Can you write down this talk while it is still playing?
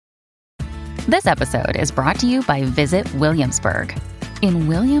This episode is brought to you by Visit Williamsburg. In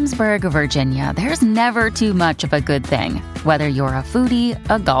Williamsburg, Virginia, there's never too much of a good thing. Whether you're a foodie,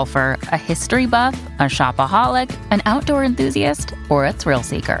 a golfer, a history buff, a shopaholic, an outdoor enthusiast, or a thrill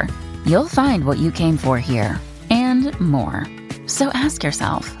seeker, you'll find what you came for here and more. So ask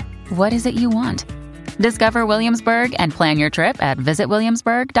yourself, what is it you want? Discover Williamsburg and plan your trip at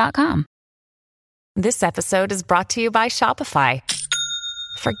visitwilliamsburg.com. This episode is brought to you by Shopify.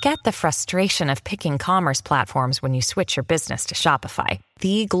 Forget the frustration of picking commerce platforms when you switch your business to Shopify,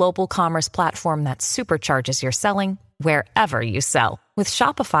 the global commerce platform that supercharges your selling wherever you sell. With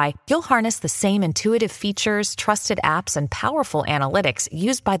Shopify, you'll harness the same intuitive features, trusted apps, and powerful analytics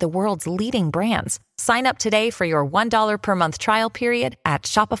used by the world's leading brands. Sign up today for your $1 per month trial period at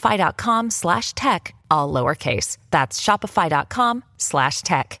shopify.com/tech, all lowercase. That's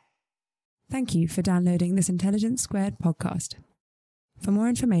shopify.com/tech. Thank you for downloading this Intelligence Squared podcast. For more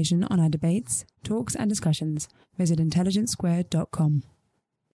information on our debates, talks, and discussions, visit intelligencesquared.com.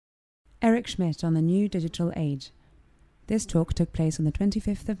 Eric Schmidt on the New Digital Age. This talk took place on the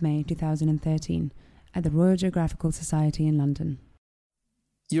 25th of May 2013 at the Royal Geographical Society in London.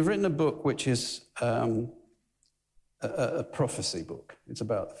 You've written a book which is a prophecy book. It's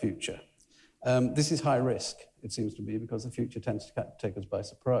about the future. This is high risk, it seems to be, because the future tends to take us by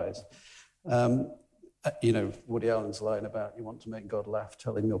surprise. Woody Allen's line about you want to make God laugh,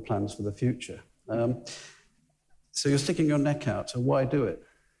 tell him your plans for the future. So you're sticking your neck out, so why do it?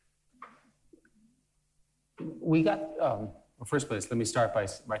 We got, first place, let me start by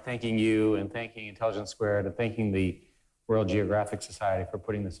thanking you and thanking Intelligence Squared and thanking the Royal Geographic Society for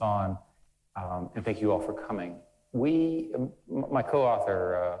putting this on, and thank you all for coming. My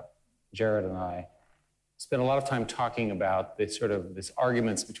co-author, Jared, and I spent a lot of time talking about this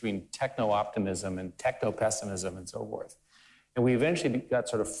arguments between techno-optimism and techno-pessimism and so forth. And we eventually got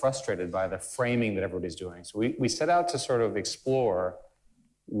sort of frustrated by the framing that everybody's doing. So we set out to sort of explore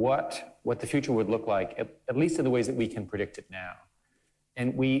what the future would look like, at least in the ways that we can predict it now.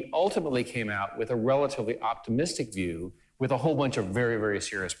 And we ultimately came out with a relatively optimistic view with a whole bunch of very, very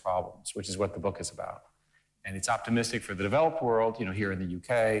serious problems, which is what the book is about. And it's optimistic for the developed world, here in the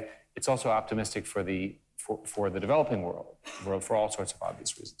UK. It's also optimistic for the developing world for all sorts of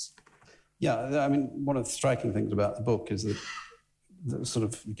obvious reasons. Yeah, I mean, one of the striking things about the book is that sort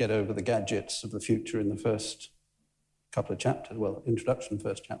of you get over the gadgets of the future in the first couple of chapters, introduction,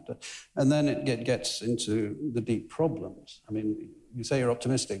 first chapter, and then it gets into the deep problems. I mean, you say you're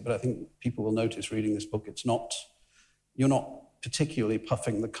optimistic, but I think people will notice reading this book, you're not particularly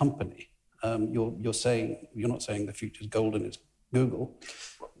puffing the company. You're not saying the future's golden as Google.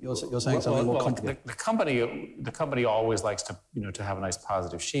 You're saying something more complicated. The company always likes to have a nice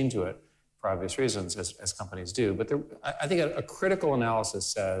positive sheen to it for obvious reasons, as companies do. But I think a critical analysis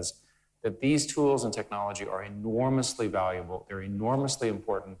says that these tools and technology are enormously valuable. They're enormously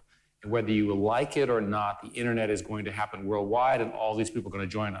important. And whether you like it or not, the internet is going to happen worldwide, and all these people are going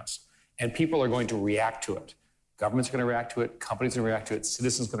to join us. And people are going to react to it. Governments are going to react to it. Companies are going to react to it.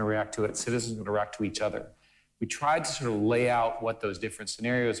 Citizens are going to react to it. Citizens are going to react to each other. We tried to sort of lay out what those different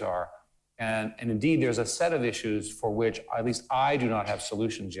scenarios are. And indeed, there's a set of issues for which at least I do not have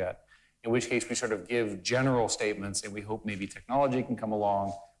solutions yet, in which case we sort of give general statements and we hope maybe technology can come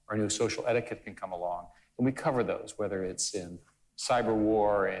along or new social etiquette can come along. And we cover those, whether it's in cyber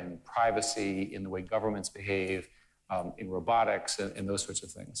war, in privacy, in the way governments behave, in robotics, and those sorts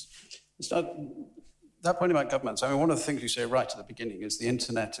of things. That point about governments, I mean, one of the things you say right at the beginning is the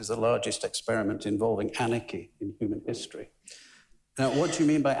internet is the largest experiment involving anarchy in human history. Now, what do you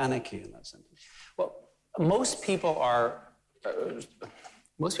mean by anarchy in that sentence? Well, most people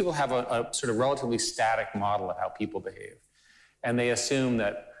have a sort of relatively static model of how people behave. And they assume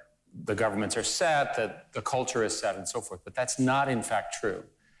that the governments are set, that the culture is set, and so forth. But that's not, in fact, true.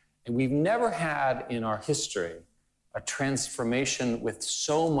 And we've never had in our history a transformation with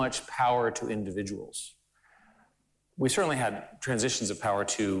so much power to individuals. We certainly had transitions of power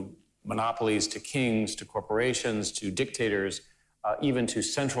to monopolies, to kings, to corporations, to dictators, even to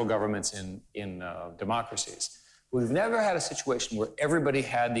central governments in democracies. We've never had a situation where everybody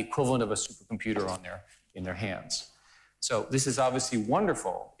had the equivalent of a supercomputer in their hands. So this is obviously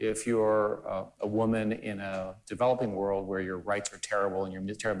wonderful if you're a woman in a developing world where your rights are terrible and you're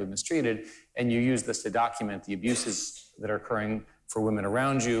terribly mistreated, and you use this to document the abuses that are occurring for women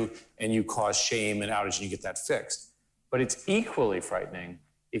around you, and you cause shame and outrage and you get that fixed. But it's equally frightening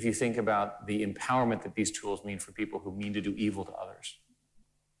if you think about the empowerment that these tools mean for people who mean to do evil to others.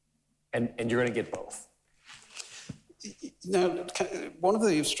 And you're going to get both. Now, one of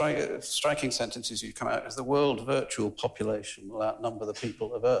the striking sentences you come out is the world virtual population will outnumber the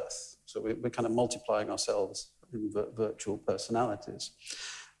people of Earth. So we're kind of multiplying ourselves in virtual personalities.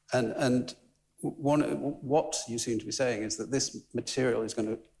 And what you seem to be saying is that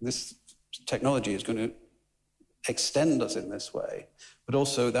this technology is going to extend us in this way, but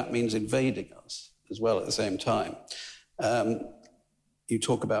also that means invading us as well at the same time. You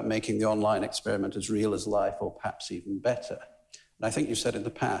talk about making the online experiment as real as life, or perhaps even better. And I think you said in the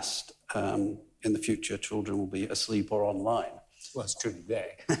past, in the future, children will be asleep or online. Well, it's true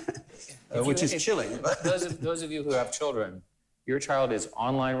today. Which is chilling. But those of you who have children, your child is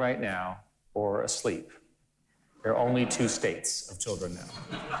online right now or asleep. There are only two states of children now.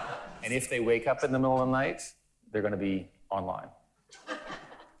 And if they wake up in the middle of the night, they're going to be online.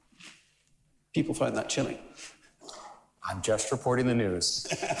 People find that chilling. I'm just reporting the news.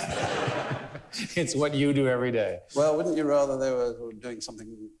 It's what you do every day. Well, wouldn't you rather they were doing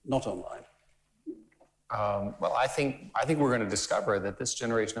something not online? Well, I think we're going to discover that this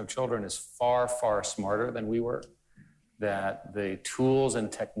generation of children is far, far smarter than we were, that the tools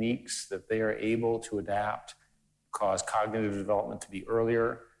and techniques that they are able to adapt cause cognitive development to be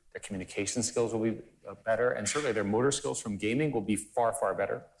earlier, their communication skills will be better, and certainly their motor skills from gaming will be far, far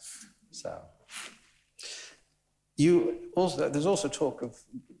better. So... there's also talk of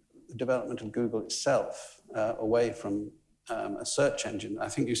the development of Google itself away from a search engine. I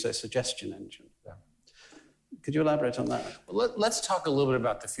think you say suggestion engine. Yeah. Could you elaborate on that? Well, let's talk a little bit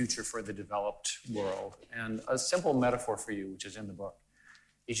about the future for the developed world. And a simple metaphor for you, which is in the book,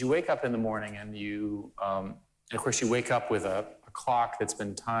 is you wake up in the morning and and of course you wake up with a clock that's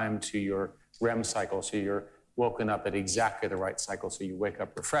been timed to your REM cycle, so you're woken up at exactly the right cycle, so you wake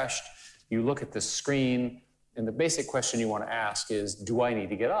up refreshed. You look at the screen, and the basic question you want to ask is, do I need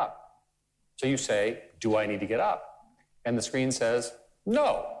to get up? So you say, do I need to get up? And the screen says,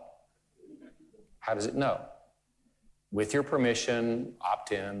 no. How does it know? With your permission,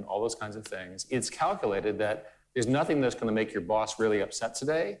 opt in, all those kinds of things. It's calculated that there's nothing that's going to make your boss really upset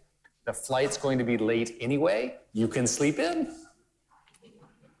today. The flight's going to be late anyway. You can sleep in.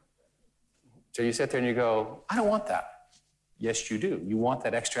 So you sit there and you go, I don't want that. Yes, you do. You want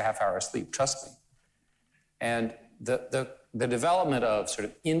that extra half hour of sleep, trust me. And the development of sort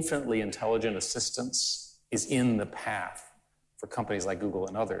of infinitely intelligent assistants is in the path for companies like Google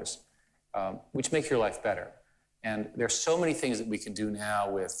and others, which make your life better. And there's so many things that we can do now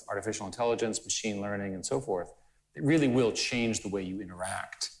with artificial intelligence, machine learning, and so forth, that really will change the way you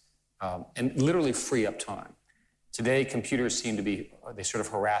interact and literally free up time. Today, computers seem to be, they sort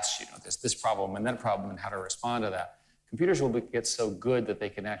of harass you. There's this problem and that problem and how to respond to that. Computers will get so good that they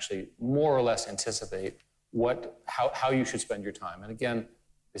can actually more or less anticipate how you should spend your time. And again,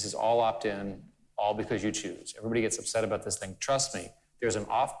 this is all opt-in, all because you choose. Everybody gets upset about this thing. Trust me, there's an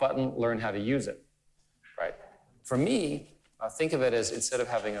off button, learn how to use it, right? For me, think of it as instead of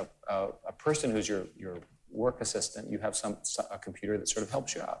having a person who's your work assistant, you have a computer that sort of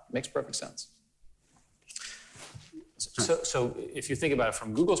helps you out. It makes perfect sense. So if you think about it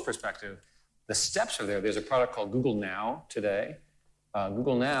from Google's perspective, the steps are there. There's a product called Google Now today.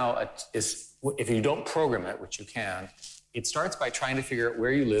 Google Now is, if you don't program it, which you can, it starts by trying to figure out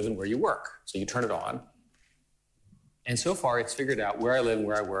where you live and where you work. So you turn it on. And so far, it's figured out where I live and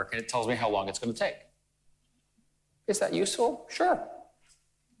where I work, and it tells me how long it's going to take. Is that useful? Sure.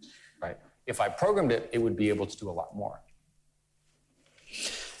 Right. If I programmed it, it would be able to do a lot more.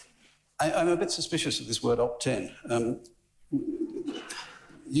 I'm a bit suspicious of this word opt-in.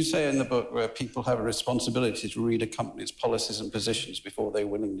 You say in the book where people have a responsibility to read a company's policies and positions before they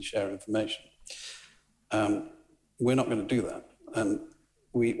willingly share information. We're not going to do that. And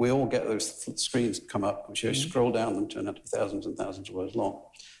we all get those screens that come up, which you scroll down them, turn out to be thousands and thousands of words long.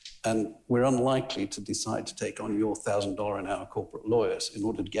 And we're unlikely to decide to take on your $1,000 an hour corporate lawyers in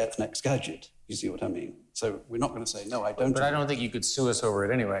order to get the next gadget. You see what I mean? So we're not going to say, no, I don't. But I don't think you could sue us over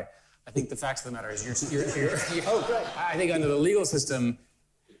it anyway. I think the facts of the matter is oh, great. I think under the legal system,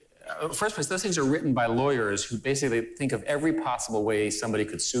 first place, those things are written by lawyers who basically think of every possible way somebody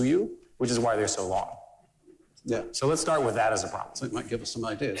could sue you, which is why they're so long. Yeah. So let's start with that as a problem. So it might give us some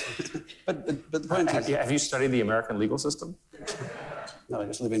ideas. but the point is... Have you studied the American legal system? No, I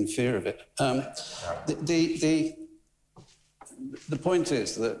just live in fear of it. The point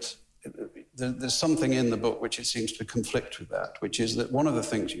is that there's something in the book which it seems to conflict with that, which is that one of the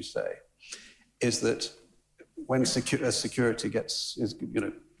things you say is that when security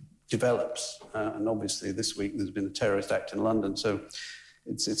develops, and obviously this week there's been a terrorist act in London, so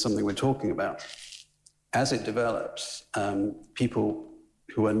it's something we're talking about. As it develops, people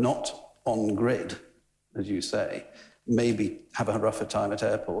who are not on grid, as you say, maybe have a rougher time at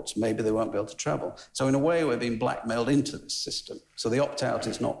airports, maybe they won't be able to travel. So in a way, we're being blackmailed into this system. So the opt-out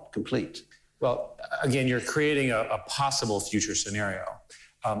is not complete. Well, again, you're creating a possible future scenario.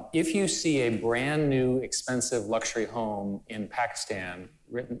 If you see a brand new, expensive luxury home in Pakistan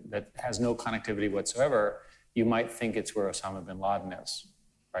that has no connectivity whatsoever, you might think it's where Osama bin Laden is,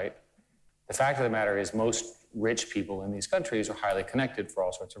 right? The fact of the matter is most rich people in these countries are highly connected for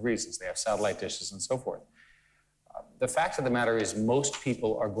all sorts of reasons. They have satellite dishes and so forth. The fact of the matter is most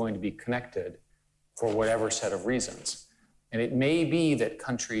people are going to be connected for whatever set of reasons. And it may be that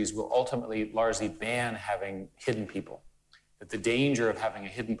countries will ultimately largely ban having hidden people, that the danger of having a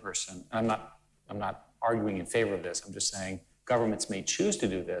hidden person, and I'm not arguing in favor of this, I'm just saying governments may choose to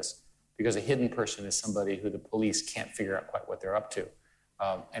do this because a hidden person is somebody who the police can't figure out quite what they're up to.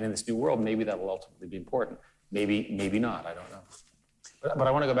 And in this new world, maybe that will ultimately be important. Maybe not, I don't know. But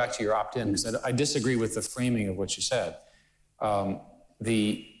I want to go back to your opt-in, because I disagree with the framing of what you said. At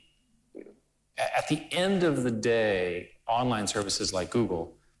the end of the day, online services like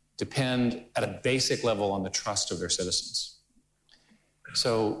Google depend at a basic level on the trust of their citizens.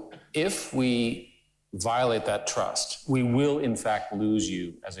 So if we violate that trust, we will in fact lose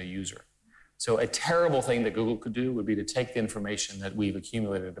you as a user. So a terrible thing that Google could do would be to take the information that we've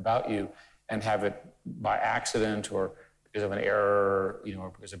accumulated about you and have it by accident or because of an error,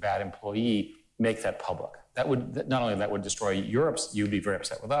 or because of a bad employee, make that public. That would not only that would destroy Europe's, you'd be very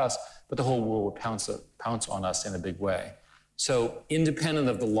upset with us, but the whole world would pounce on us in a big way. So independent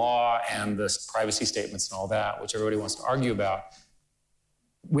of the law and the privacy statements and all that, which everybody wants to argue about,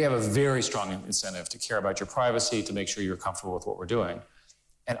 we have a very strong incentive to care about your privacy, to make sure you're comfortable with what we're doing.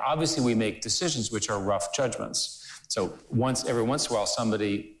 And obviously we make decisions which are rough judgments. So every once in a while,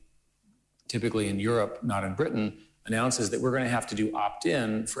 somebody, typically in Europe, not in Britain, announces that we're going to have to do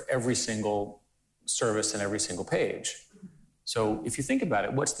opt-in for every single service and every single page. So if you think about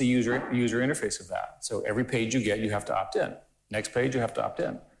it, what's the user interface of that? So every page you get, you have to opt in. Next page, you have to opt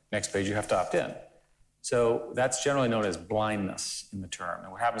in. Next page, you have to opt in. So that's generally known as blindness in the term.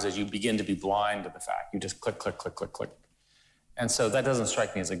 And what happens is you begin to be blind to the fact. You just click, click, click, click, click. And so that doesn't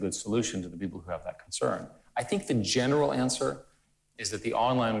strike me as a good solution to the people who have that concern. I think the general answer is that the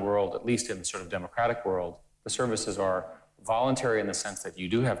online world, at least in the sort of democratic world, the services are voluntary in the sense that you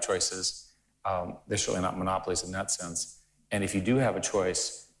do have choices. They're certainly not monopolies in that sense. And if you do have a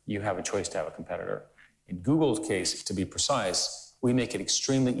choice, you have a choice to have a competitor. In Google's case, to be precise, we make it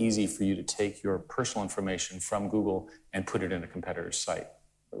extremely easy for you to take your personal information from Google and put it in a competitor's site.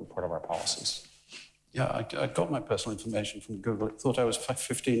 Part of our policies. Yeah, I got my personal information from Google. It thought I was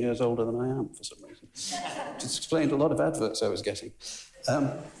 15 years older than I am for some reason. It just explained a lot of adverts I was getting.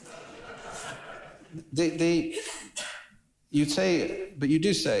 You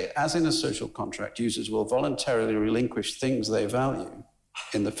do say, as in a social contract, users will voluntarily relinquish things they value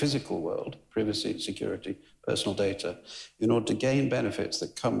in the physical world, privacy, security, personal data, in order to gain benefits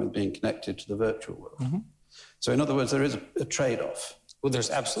that come with being connected to the virtual world. Mm-hmm. So in other words, there is a trade-off. Well, there's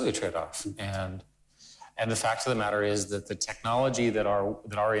absolutely a trade-off. And the fact of the matter is that the technology that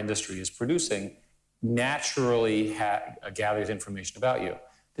our industry is producing naturally gathers information about you.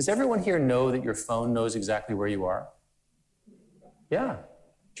 Does everyone here know that your phone knows exactly where you are? Yeah.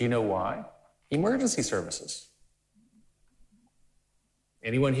 Do you know why? Emergency services.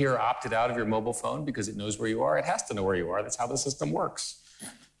 Anyone here opted out of your mobile phone because it knows where you are? It has to know where you are. That's how the system works.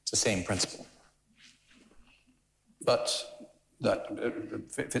 It's the same principle. But that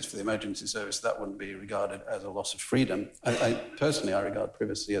fits for the emergency service. That wouldn't be regarded as a loss of freedom. Personally, I regard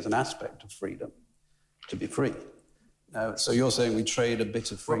privacy as an aspect of freedom, to be free. Now, so you're saying we trade a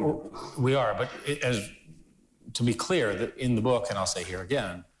bit of freedom? We are, but to be clear, that in the book, and I'll say here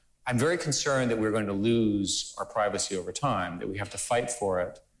again, I'm very concerned that we're going to lose our privacy over time, that we have to fight for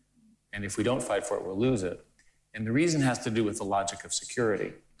it, and if we don't fight for it, we'll lose it. And the reason has to do with the logic of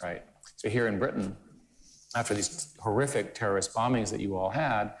security, right? So here in Britain, after these horrific terrorist bombings that you all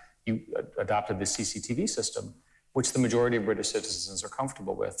had, you adopted the CCTV system, which the majority of British citizens are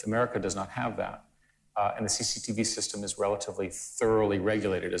comfortable with. America does not have that. And the CCTV system is relatively thoroughly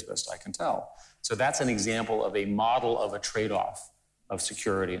regulated, as best I can tell. So that's an example of a model of a trade-off of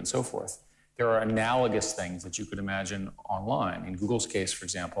security and so forth. There are analogous things that you could imagine online. In Google's case, for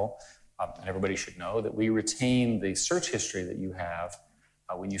example, and everybody should know that we retain the search history that you have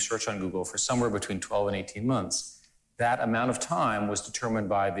when you search on Google for somewhere between 12 and 18 months. That amount of time was determined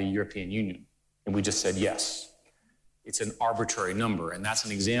by the European Union. And we just said yes. It's an arbitrary number. And that's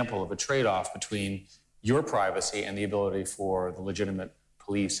an example of a trade-off between your privacy and the ability for the legitimate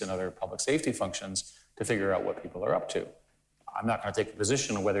police and other public safety functions to figure out what people are up to. I'm not going to take a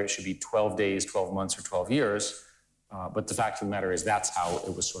position on whether it should be 12 days, 12 months, or 12 years. But the fact of the matter is that's how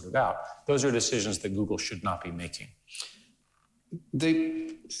it was sorted out. Those are decisions that Google should not be making.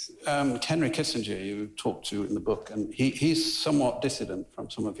 Henry Kissinger, you talked to in the book, and he's somewhat dissident from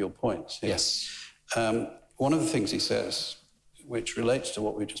some of your points here. Yes. One of the things he says, which relates to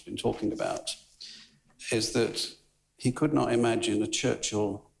what we've just been talking about, is that he could not imagine a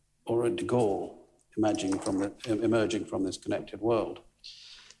Churchill or a de Gaulle emerging from this connected world.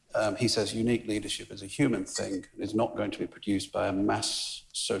 He says unique leadership is a human thing and is not going to be produced by a mass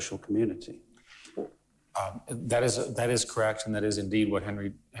social community. That is correct, and that is indeed what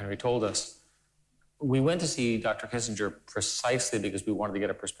Henry told us. We went to see Dr. Kissinger precisely because we wanted to get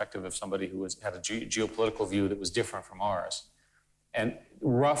a perspective of somebody who had a geopolitical view that was different from ours. And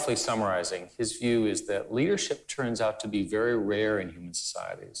roughly summarizing, his view is that leadership turns out to be very rare in human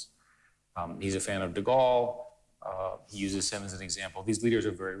societies. He's a fan of de Gaulle. He uses him as an example. These leaders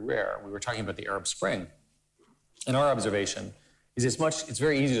are very rare. We were talking about the Arab Spring. And our observation is it's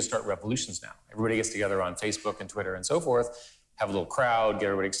very easy to start revolutions now. Everybody gets together on Facebook and Twitter and so forth, have a little crowd, get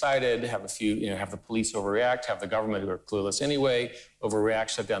everybody excited, have the police overreact, have the government, who are clueless anyway, overreact,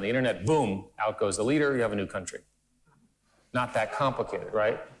 shut down the internet, boom, out goes the leader, you have a new country. Not that complicated,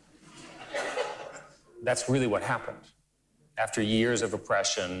 right? That's really what happened. After years of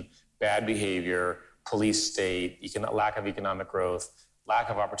oppression, bad behavior, police state, lack of economic growth, lack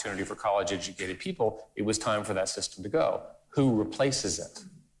of opportunity for college-educated people, it was time for that system to go. Who replaces it?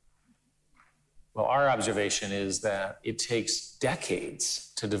 Well, our observation is that it takes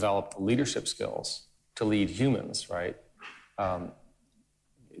decades to develop the leadership skills to lead humans, right?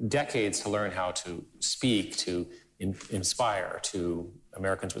 Decades to learn how to speak, to inspire, to,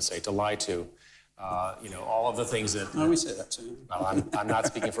 Americans would say, to lie to, all of the things that... No, we say that too. Well, I'm not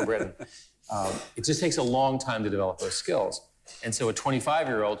speaking for Britain. It just takes a long time to develop those skills. And so a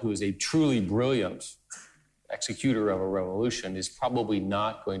 25-year-old who is a truly brilliant executor of a revolution is probably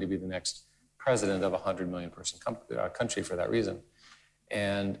not going to be the next president of a 100 million person country for that reason.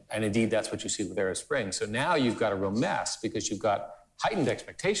 And indeed, that's what you see with Arab Spring. So now you've got a real mess because you've got heightened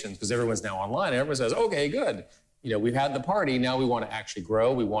expectations because everyone's now online and everyone says, okay, good. We've had the party. Now we want to actually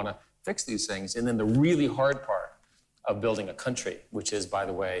grow. We want to fix these things. And then the really hard part of building a country, which is, by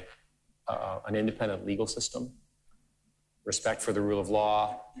the way, an independent legal system, respect for the rule of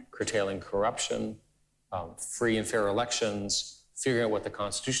law, curtailing corruption, free and fair elections, figuring out what the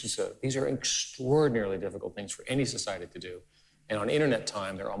Constitution says. These are extraordinarily difficult things for any society to do. And on internet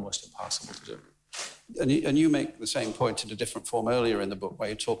time, they're almost impossible to do. And you make the same point in a different form earlier in the book where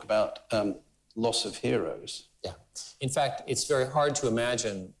you talk about loss of heroes. Yeah. In fact, it's very hard to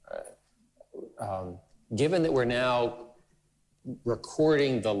imagine, given that we're now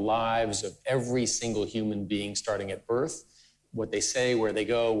recording the lives of every single human being starting at birth, what they say, where they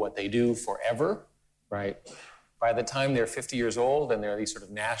go, what they do forever, right? By the time they're 50 years old and they're these sort of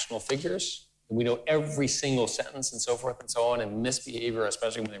national figures, and we know every single sentence and so forth and so on, and misbehavior,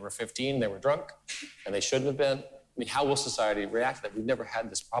 especially when they were 15, they were drunk, and they shouldn't have been. I mean, how will society react to that? We've never had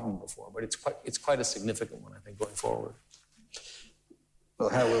this problem before, but it's quite a significant one, I think, going forward. Well,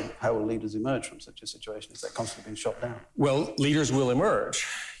 how will leaders emerge from such a situation? Is that constantly being shot down? Well, leaders will emerge.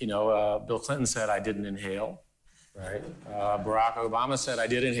 Bill Clinton said, I didn't inhale, right? Barack Obama said, I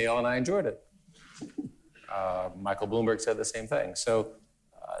did inhale and I enjoyed it. Michael Bloomberg said the same thing. So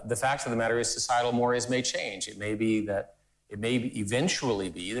the fact of the matter is societal mores may change. It may eventually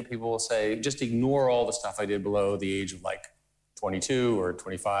be that people will say, just ignore all the stuff I did below the age of 22 or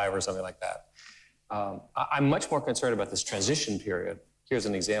 25 or something like that. I'm much more concerned about this transition period. Here's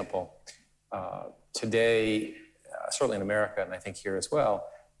an example. Today, certainly in America, and I think here as well,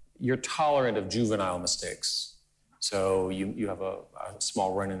 you're tolerant of juvenile mistakes. So you have a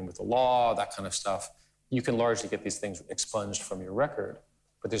small run-in with the law, that kind of stuff. You can largely get these things expunged from your record,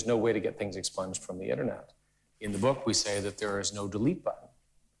 but there's no way to get things expunged from the internet. In the book, we say that there is no delete button,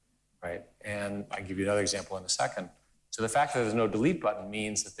 right? And I'll give you another example in a second. So the fact that there's no delete button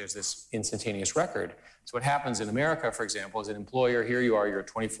means that there's this instantaneous record. So what happens in America, for example, is an employer, here you are, you're a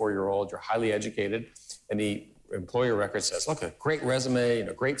 24-year-old, you're highly educated, and the employer record says, look, a great resume,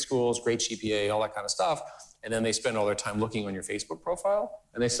 great schools, great GPA, all that kind of stuff. And then they spend all their time looking on your Facebook profile,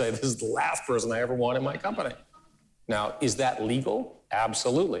 and they say, this is the last person I ever want in my company. Now, is that legal?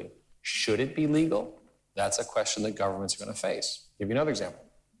 Absolutely. Should it be legal? That's a question that governments are going to face. I'll give you another example.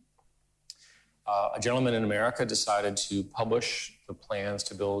 A gentleman in America decided to publish the plans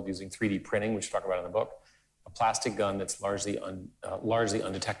to build, using 3D printing, which we talk about in the book, a plastic gun that's largely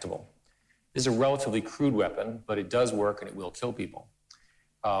undetectable. This is a relatively crude weapon, but it does work and it will kill people.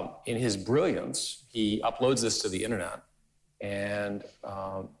 In his brilliance, he uploads this to the internet, and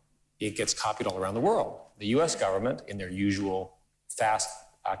it gets copied all around the world. The US government, in their usual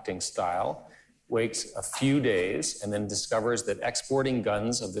fast-acting style, waits a few days and then discovers that exporting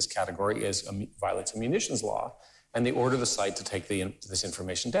guns of this category violates a munitions law, and they order the site to take this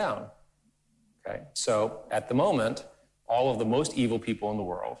information down. Okay, so at the moment, all of the most evil people in the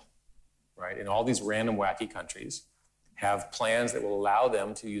world, right, in all these random wacky countries, have plans that will allow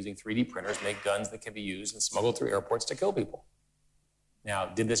them to, using 3D printers, make guns that can be used and smuggled through airports to kill people. Now,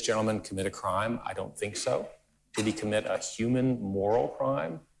 did this gentleman commit a crime? I don't think so. Did he commit a human moral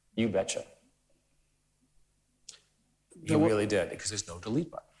crime? You betcha. He really did, because there's no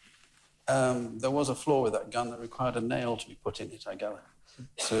delete button. There was a flaw with that gun that required a nail to be put in it, I gather.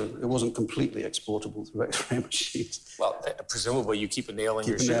 So it wasn't completely exportable through X-ray machines. Well, presumably you keep a nail in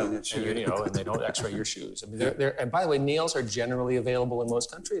your shoe, and they don't X-ray your shoes. I mean, and by the way, nails are generally available in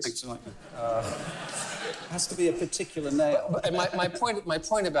most countries. Exactly. It has to be a particular nail. And my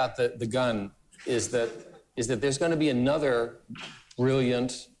point about the gun is that there's going to be another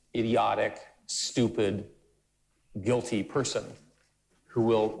brilliant, idiotic, stupid, guilty person who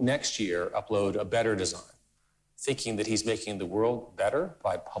will next year upload a better design, thinking that he's making the world better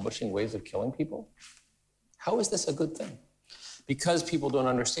by publishing ways of killing people. How is this a good thing? Because people don't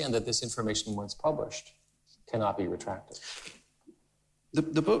understand that this information, once published, cannot be retracted.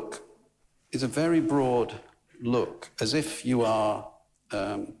 The book is a very broad look, as if you are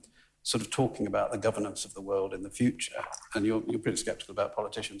sort of talking about the governance of the world in the future. And you're pretty skeptical about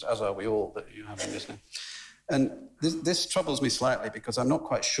politicians, as are we all, that you have in this now. And this troubles me slightly, because I'm not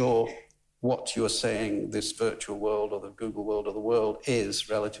quite sure what you're saying this virtual world or the Google world or the world is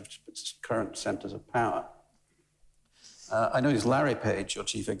relative to its current centers of power. I noticed Larry Page, your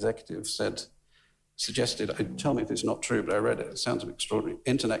chief executive, suggested, tell me if it's not true, but I read it, it sounds extraordinary,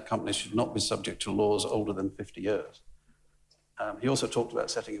 internet companies should not be subject to laws older than 50 years. He also talked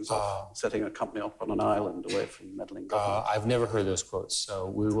about setting a company up on an island away from meddling government. I've never heard those quotes, so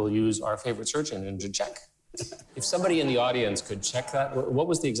we will use our favorite search engine to check. If somebody in the audience could check that, what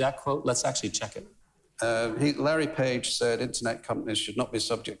was the exact quote? Let's actually check it. Larry Page said internet companies should not be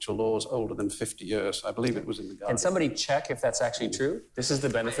subject to laws older than 50 years. I believe it was in the Guardian. Can somebody check if that's actually true? This is the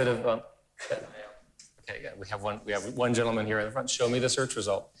benefit of... okay, yeah, we have one gentleman here in the front. Show me the search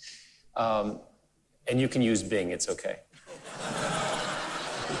result. And you can use Bing, it's okay.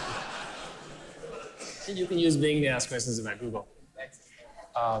 You can use Bing to ask questions about Google.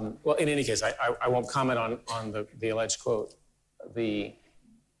 Well, in any case, I won't comment on the alleged quote.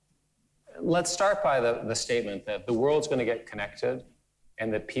 Let's start by the statement that the world's going to get connected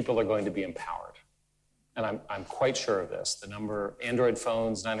and that people are going to be empowered. And I'm quite sure of this. The number, Android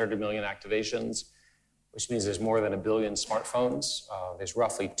phones, 900 million activations, which means there's more than 1 billion smartphones. There's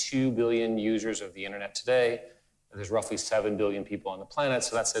roughly 2 billion users of the internet today. There's roughly 7 billion people on the planet,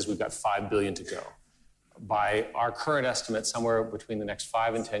 so that says we've got 5 billion to go. By our current estimate, somewhere between the next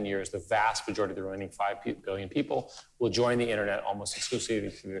 5 and 10 years, the vast majority of the remaining 5 billion people will join the internet almost exclusively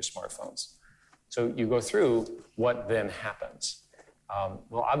through their smartphones. So you go through what then happens.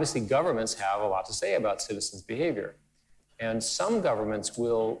 Well, obviously, governments have a lot to say about citizens' behavior. And some governments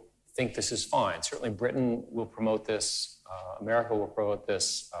will think this is fine. Certainly, Britain will promote this. America will promote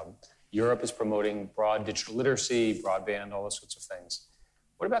this. Europe is promoting broad digital literacy, broadband, all those sorts of things.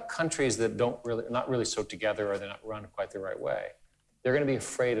 What about countries that are not really so together, or they're not run quite the right way? They're going to be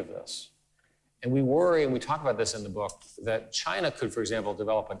afraid of this. And we worry, and we talk about this in the book, that China could, for example,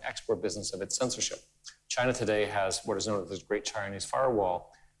 develop an export business of its censorship. China today has what is known as the Great Chinese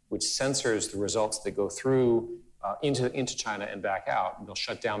Firewall, which censors the results that go through into China and back out. And they'll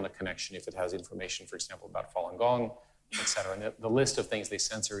shut down the connection if it has information, for example, about Falun Gong, et cetera. And the list of things they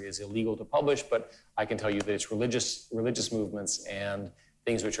censor is illegal to publish, but I can tell you that it's religious movements and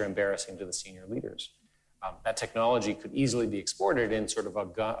things which are embarrassing to the senior leaders. That technology could easily be exported in sort of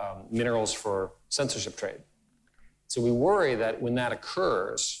a minerals for censorship trade. So we worry that when that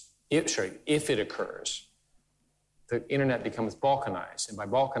occurs, if it occurs, the internet becomes balkanized. And by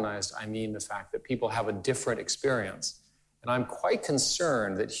balkanized, I mean the fact that people have a different experience. And I'm quite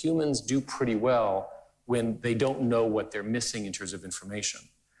concerned that humans do pretty well when they don't know what they're missing in terms of information.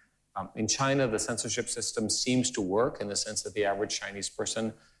 In China, the censorship system seems to work in the sense that the average Chinese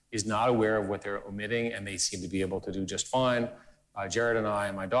person is not aware of what they're omitting, and they seem to be able to do just fine. Jared and I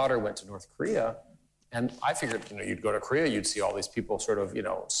and my daughter went to North Korea, and I figured, you'd go to Korea, you'd see all these people sort of,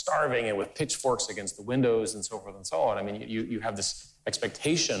 starving and with pitchforks against the windows and so forth and so on. I mean, you have this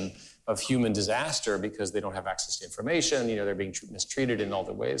expectation of human disaster because they don't have access to information, they're being mistreated in all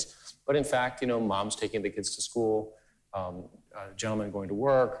the ways. But in fact, moms taking the kids to school, gentlemen going to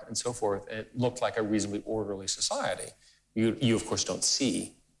work, and so forth. It looked like a reasonably orderly society. You of course, don't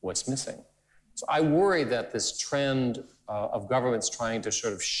see what's missing. So I worry that this trend of governments trying to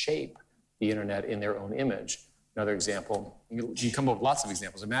sort of shape the internet in their own image. Another example, you can come up with lots of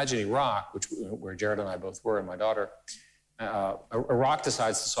examples. Imagine Iraq, where Jared and I both were, and my daughter. Iraq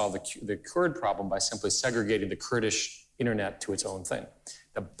decides to solve the Kurd problem by simply segregating the Kurdish internet to its own thing.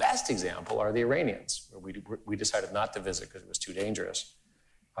 The best example are the Iranians, where we decided not to visit because it was too dangerous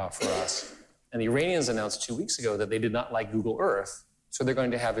for us. And the Iranians announced 2 weeks ago that they did not like Google Earth, so they're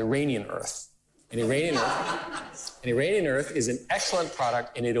going to have Iranian Earth. And Iranian Earth is an excellent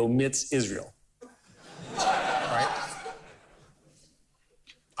product, and it omits Israel. Right?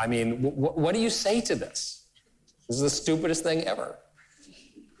 I mean, what do you say to this? This is the stupidest thing ever.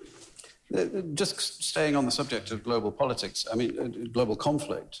 Just staying on the subject of global politics, I mean, global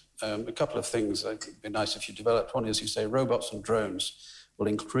conflict, a couple of things I think would be nice if you developed. One is you say robots and drones will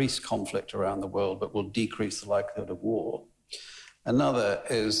increase conflict around the world, but will decrease the likelihood of war. Another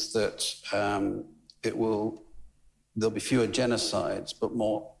is that there'll be fewer genocides, but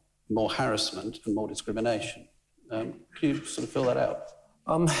more harassment and more discrimination. Can you sort of fill that out?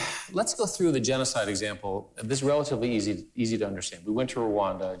 Let's go through the genocide example. This is relatively easy to understand. We went to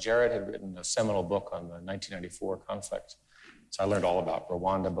Rwanda. Jared had written a seminal book on the 1994 conflict. So I learned all about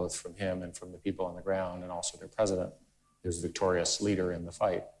Rwanda, both from him and from the people on the ground, and also their president, who's a victorious leader in the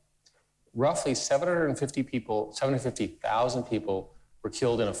fight. Roughly 750,000 people were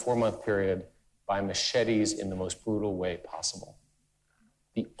killed in a 4-month period by machetes in the most brutal way possible.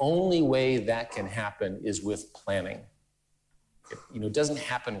 The only way that can happen is with planning. It doesn't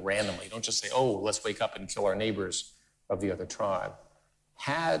happen randomly. You don't just say, oh, let's wake up and kill our neighbors of the other tribe.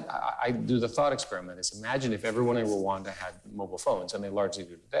 I do the thought experiment is imagine if everyone in Rwanda had mobile phones, and they largely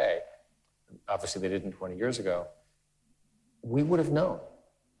do today. Obviously, they didn't 20 years ago. We would have known.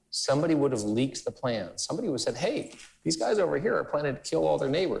 Somebody would have leaked the plan. Somebody would have said, hey, these guys over here are planning to kill all their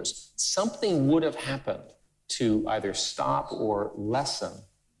neighbors. Something would have happened to either stop or lessen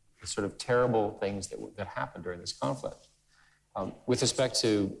the sort of terrible things that happened during this conflict. With respect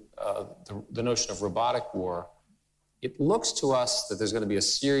to the notion of robotic war, it looks to us that there's going to be a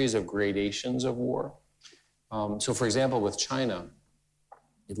series of gradations of war. So, for example, with China,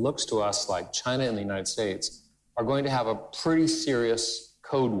 it looks to us like China and the United States are going to have a pretty serious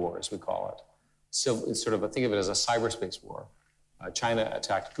code war, as we call it. So it's sort of, think of it as a cyberspace war. China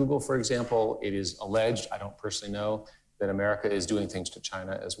attacked Google, for example. It is alleged, I don't personally know, that America is doing things to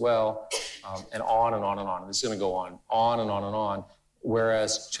China as well, and on and on and on. This is going to go on and on and on.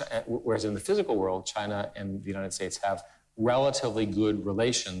 Whereas in the physical world, China and the United States have relatively good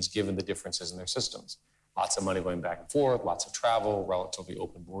relations given the differences in their systems. Lots of money going back and forth, lots of travel, relatively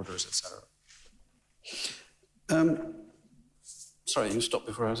open borders, et cetera. Sorry, you stopped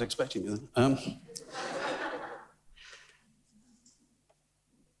before I was expecting you then.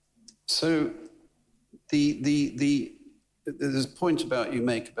 So there's a point you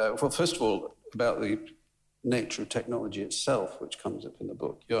make about, well, first of all, about the nature of technology itself, which comes up in the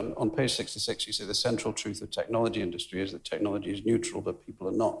book. On page 66, you say the central truth of technology industry is that technology is neutral, but people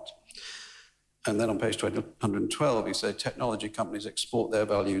are not. And then on page 112, you say technology companies export their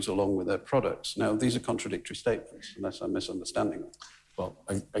values along with their products. Now, these are contradictory statements, unless I'm misunderstanding them. Well,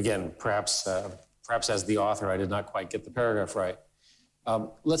 again, perhaps as the author, I did not quite get the paragraph right.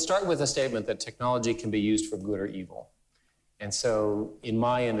 Let's start with a statement that technology can be used for good or evil. And so in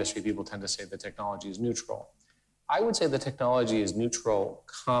my industry, people tend to say that technology is neutral. I would say that technology is neutral,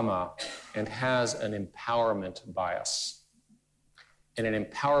 and has an empowerment bias. And an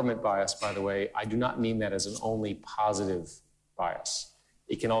empowerment bias, by the way, I do not mean that as an only positive bias.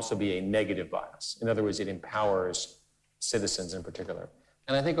 It can also be a negative bias. In other words, it empowers citizens in particular.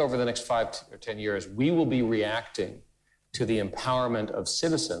 And I think over the next 5 or 10 years, we will be reacting to the empowerment of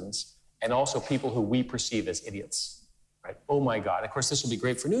citizens and also people who we perceive as idiots. Right? Oh my God. Of course, this will be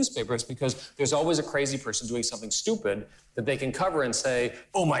great for newspapers because there's always a crazy person doing something stupid that they can cover and say,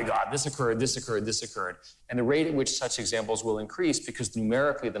 oh my God, this occurred, this occurred, this occurred. And the rate at which such examples will increase because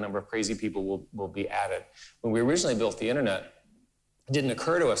numerically the number of crazy people will be added. When we originally built the internet, it didn't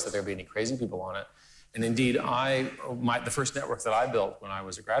occur to us that there'd be any crazy people on it. And indeed, the first network that I built when I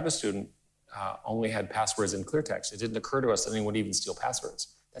was a graduate student only had passwords in clear text. It didn't occur to us that anyone would even steal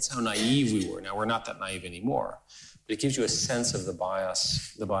passwords. That's how naive we were. Now, we're not that naive anymore. But it gives you a sense of the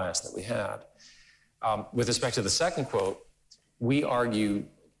bias that we had. With respect to the second quote, we argue,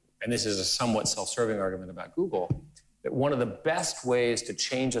 and this is a somewhat self-serving argument about Google, that one of the best ways to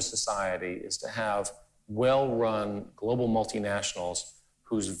change a society is to have well-run global multinationals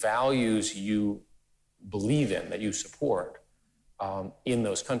whose values you believe in, that you support in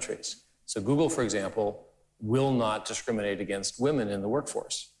those countries. So Google, for example, will not discriminate against women in the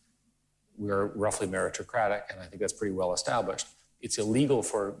workforce. We're roughly meritocratic, and I think that's pretty well established. It's illegal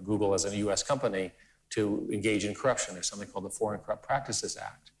for Google as a US company to engage in corruption. There's something called the Foreign Corrupt Practices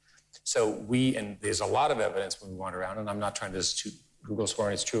Act. So and there's a lot of evidence when we wander around, and I'm not trying to toot Google's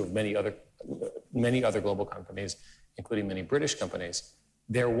horn, it's true of many other global companies, including many British companies.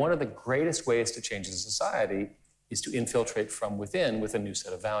 They're one of the greatest ways to change a society is to infiltrate from within with a new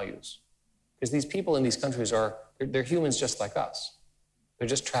set of values. Because these people in these countries they're humans just like us. They're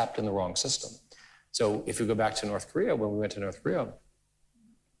just trapped in the wrong system. So if you go back to North Korea, when we went to North Korea,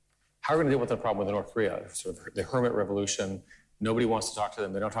 how are we going to deal with the problem with North Korea? Sort of the hermit revolution. Nobody wants to talk to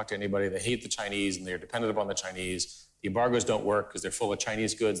them. They don't talk to anybody. They hate the Chinese, and they're dependent upon the Chinese. The embargoes don't work because they're full of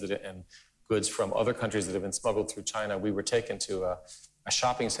Chinese goods and goods from other countries that have been smuggled through China. We were taken to a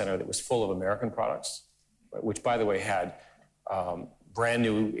shopping center that was full of American products, which, by the way, had brand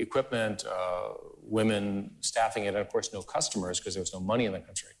new equipment, women staffing it, and of course, no customers because there was no money in the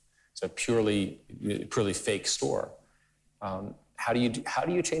country. It's a purely fake store. How do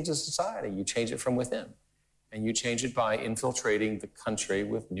you change the society? You change it from within, and you change it by infiltrating the country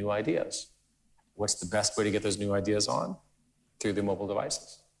with new ideas. What's the best way to get those new ideas on? Through the mobile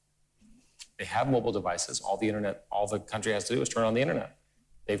devices. They have mobile devices. All the country has to do is turn on the internet.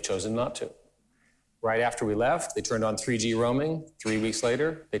 They've chosen not to. Right after we left, they turned on 3G roaming. 3 weeks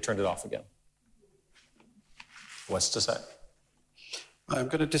later, they turned it off again. What's to say? I'm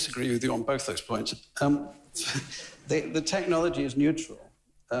going to disagree with you on both those points. The technology is neutral.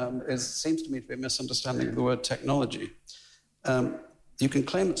 It seems to me to be a misunderstanding of the word technology. You can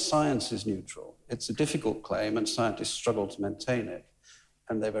claim that science is neutral. It's a difficult claim, and scientists struggle to maintain it,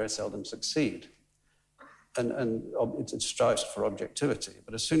 and they very seldom succeed. And it strives for objectivity.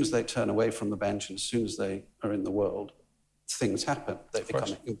 But as soon as they turn away from the bench, and as soon as they are in the world, things happen. They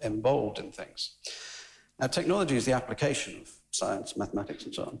become involved in things. Now, technology is the application of science, mathematics,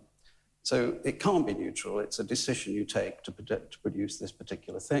 and so on. So it can't be neutral. It's a decision you take to produce this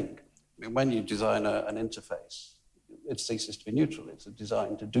particular thing. I mean, when you design an interface, it ceases to be neutral. It's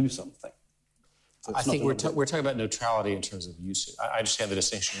designed to do something. So I think we're talking about neutrality in terms of usage. I understand the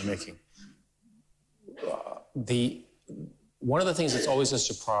distinction you're making. One of the things that's always a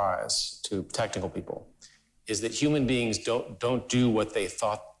surprise to technical people is that human beings don't do what they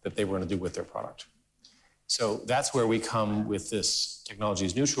thought that they were going to do with their product. So that's where we come with this technology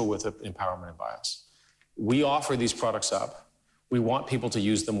is neutral with empowerment and bias. We offer these products up. We want people to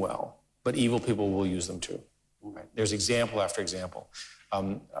use them well, but evil people will use them too. Right? There's example after example.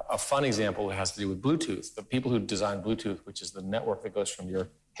 A fun example has to do with Bluetooth. The people who designed Bluetooth, which is the network that goes from your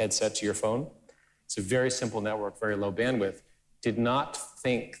headset to your phone, it's a very simple network, very low bandwidth, did not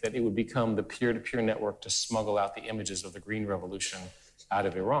think that it would become the peer-to-peer network to smuggle out the images of the Green Revolution out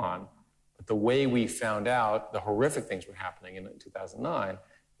of Iran. But the way we found out the horrific things were happening in 2009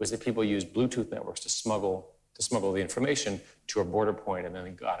 was that people used Bluetooth networks to smuggle the information to a border point and then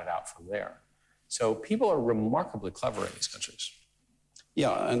they got it out from there. So people are remarkably clever in these countries.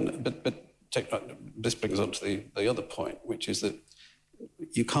 Yeah, but this brings on to the other point, which is that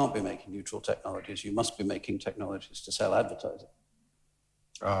you can't be making neutral technologies. You must be making technologies to sell advertising.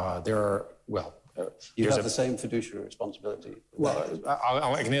 You have the same fiduciary responsibility. Well,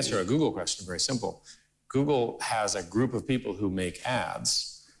 I can answer a Google question, very simple. Google has a group of people who make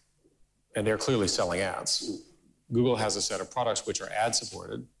ads, and they're clearly selling ads. Google has a set of products which are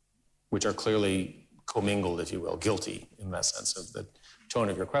ad-supported, which are clearly commingled, if you will, guilty in that sense of the tone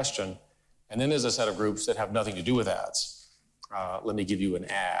of your question. And then there's a set of groups that have nothing to do with ads. Let me give you an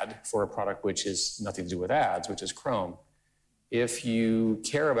ad for a product which is nothing to do with ads, which is Chrome. If you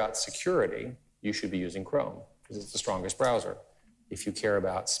care about security, you should be using Chrome because it's the strongest browser. If you care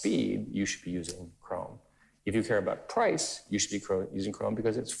about speed, you should be using Chrome. If you care about price, you should be using Chrome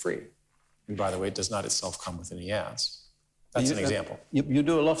because it's free. And by the way, it does not itself come with any ads. That's an example. You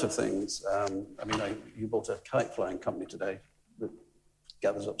do a lot of things. You bought a kite flying company today that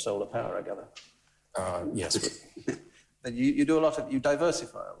gathers up solar power, I gather. Yes. You do a lot of, you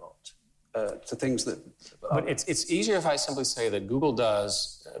diversify a lot to things that... But it's easier if I simply say that Google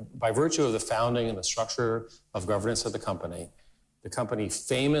does, by virtue of the founding and the structure of governance of the company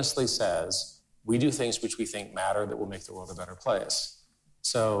famously says, we do things which we think matter that will make the world a better place.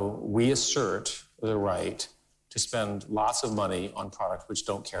 So we assert the right to spend lots of money on products which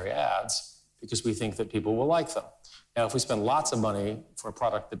don't carry ads because we think that people will like them. Now, if we spend lots of money for a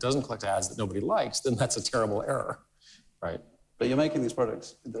product that doesn't collect ads that nobody likes, then that's a terrible error, right? But you're making these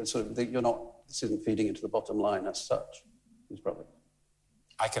products, this isn't feeding into the bottom line as such, these products.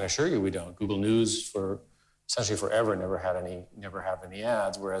 I can assure you we don't. Google News for essentially forever never have any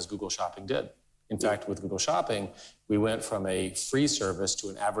ads, whereas Google Shopping did. In fact, with Google Shopping, we went from a free service to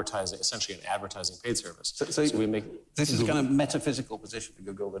essentially an advertising paid service. So we make this is a kind of metaphysical position for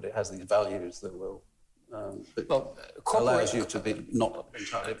Google, that it has these values that will allows you to be not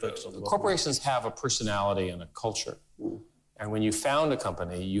entirely focused on the corporations have a personality and a culture. And when you found a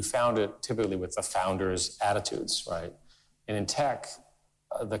company, you found it typically with the founders' attitudes, right? And in tech,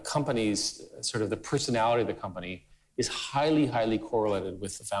 the company's sort of the personality of the company is highly, highly correlated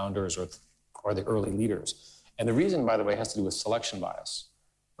with the founders or the early leaders. And the reason, by the way, has to do with selection bias,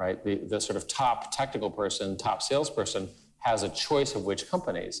 right? The sort of top technical person, top salesperson has a choice of which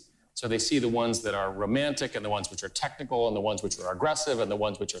companies. So they see the ones that are romantic and the ones which are technical and the ones which are aggressive and the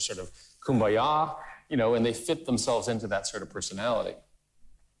ones which are sort of kumbaya, and they fit themselves into that sort of personality.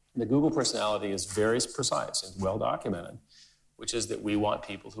 The Google personality is very precise and well documented, which is that we want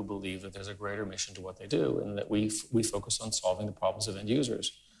people who believe that there's a greater mission to what they do and that we focus on solving the problems of end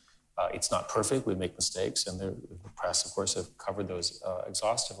users. It's not perfect, we make mistakes, and the press, of course, have covered those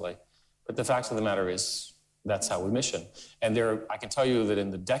exhaustively. But the fact of the matter is, that's how we mission. And I can tell you that in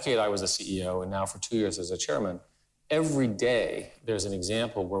the decade I was a CEO, and now for 2 years as a chairman, every day there's an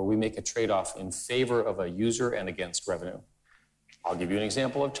example where we make a trade-off in favor of a user and against revenue. I'll give you an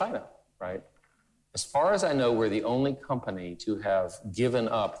example of China, right? As far as I know, we're the only company to have given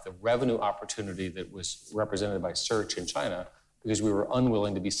up the revenue opportunity that was represented by search in China because we were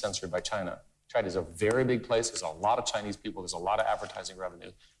unwilling to be censored by China. China is a very big place. There's a lot of Chinese people. There's a lot of advertising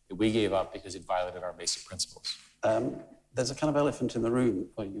revenue that we gave up because it violated our basic principles. There's a kind of elephant in the room,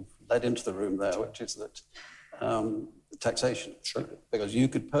 or you've led into the room there, which is that taxation. Sure. Because you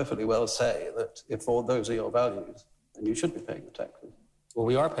could perfectly well say that if all those are your values, then you should be paying the taxes. Well,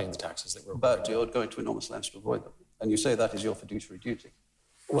 we are paying the taxes that we're But you're going to enormous lengths to avoid them. And you say that is your fiduciary duty.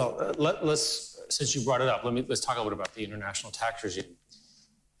 Well, let's since you brought it up, let's talk a little bit about the international tax regime.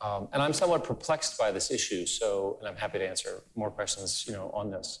 And I'm somewhat perplexed by this issue, and I'm happy to answer more questions,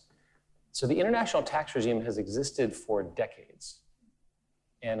 on this. So the international tax regime has existed for decades.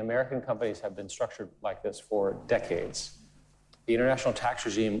 And American companies have been structured like this for decades. The international tax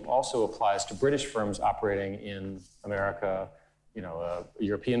regime also applies to British firms operating in America,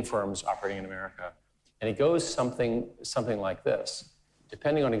 European firms operating in America. And it goes something like this.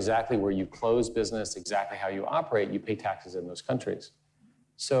 Depending on exactly where you close business, exactly how you operate, you pay taxes in those countries.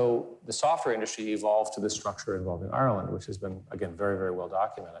 So the software industry evolved to this structure involving Ireland, which has been, again, very, very well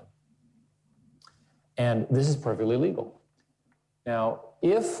documented. And this is perfectly legal. Now,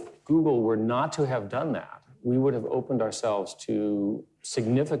 if Google were not to have done that, we would have opened ourselves to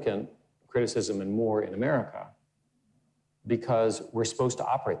significant criticism and more in America because we're supposed to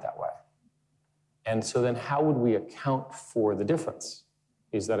operate that way. And so then how would we account for the difference?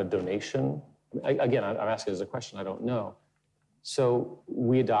 Is that a donation? Again, I'm asking as a question, I don't know. So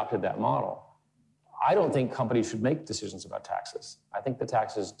we adopted that model. I don't think companies should make decisions about taxes. I think the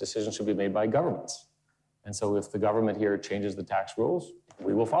taxes decisions should be made by governments. And so if the government here changes the tax rules,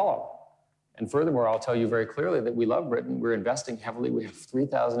 we will follow. And furthermore, I'll tell you very clearly that we love Britain. We're investing heavily. We have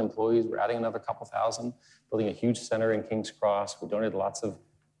 3,000 employees. We're adding another couple thousand, building a huge center in King's Cross. We donate lots of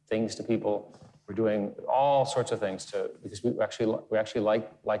things to people. We're doing all sorts of things because we actually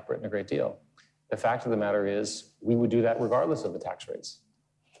like Britain a great deal. The fact of the matter is, we would do that regardless of the tax rates.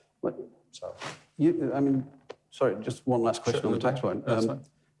 What? So, sorry, just one last question on the tax point.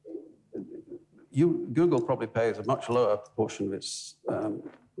 Google probably pays a much lower proportion of its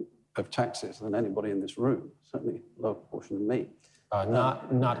of taxes than anybody in this room. Certainly, a lower proportion than me.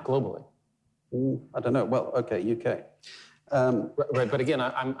 Not globally. I don't know. Well, okay, UK. Right, but again,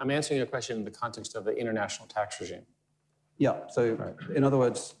 I'm answering your question in the context of the international tax regime. Yeah. So, in other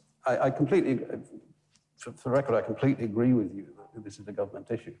words, I completely, for the record, I completely agree with you that this is a government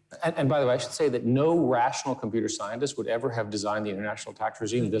issue. And by the way, I should say that no rational computer scientist would ever have designed the international tax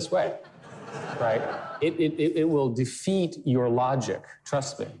regime this way, right? It will defeat your logic,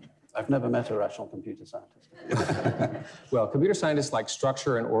 trust me. I've never met a rational computer scientist. Well, computer scientists like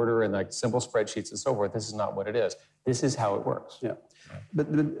structure and order and like simple spreadsheets and so forth. This is not what it is. This is how it works. Yeah. But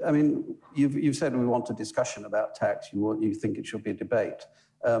you've said we want a discussion about tax. You think it should be a debate.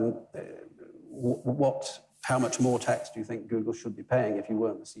 How much more tax do you think Google should be paying if you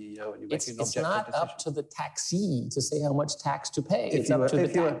weren't the CEO and you make an objective decision? It's not up to the taxee to say how much tax to pay. It's up to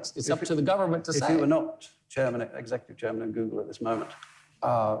the government to say. If you were not executive chairman of Google at this moment.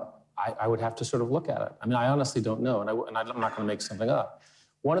 I would have to sort of look at it. I honestly don't know, and I'm not going to make something up.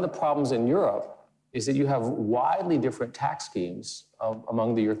 One of the problems in Europe is that you have widely different tax schemes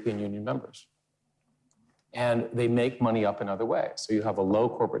among the European Union members. And they make money up in other ways. So you have a low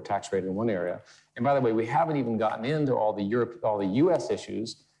corporate tax rate in one area. And by the way, we haven't even gotten into all the US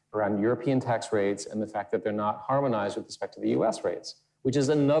issues around European tax rates and the fact that they're not harmonized with respect to the US rates, which is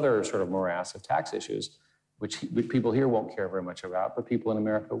another sort of morass of tax issues, which people here won't care very much about, but people in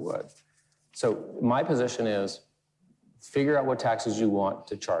America would. So my position is, figure out what taxes you want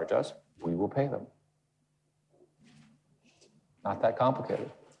to charge us, we will pay them. Not that complicated.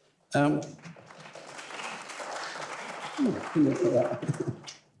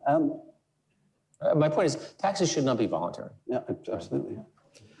 My point is, taxes should not be voluntary. Yeah, absolutely.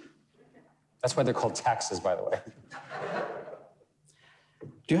 That's why they're called taxes, by the way.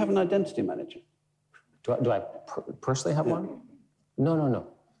 Do you have an identity manager? Do I personally have one? No.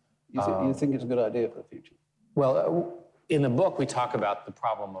 You think it's a good idea for the future? Well, in the book, we talk about the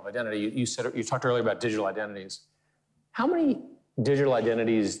problem of identity. You talked earlier about digital identities. How many digital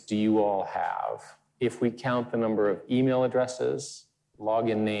identities do you all have if we count the number of email addresses,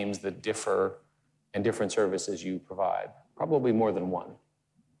 login names that differ, and different services you provide? Probably more than one.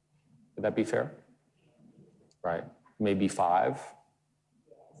 Would that be fair? Right. Maybe 5.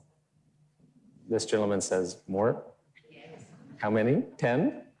 This gentleman says more. How many?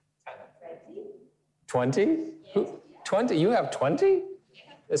 10? 20? 20? You have 20?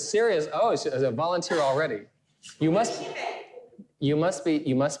 It's serious. Oh, it's a volunteer already. You must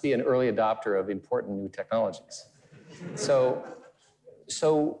be an early adopter of important new technologies.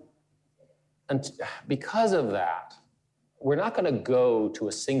 And because of that, we're not going to go to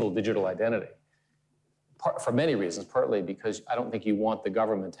a single digital identity. For many reasons, partly because I don't think you want the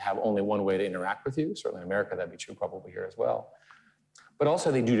government to have only one way to interact with you. Certainly in America, that'd be true probably here as well. But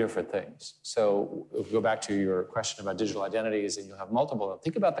also they do different things. So if we go back to your question about digital identities, and you'll have multiple.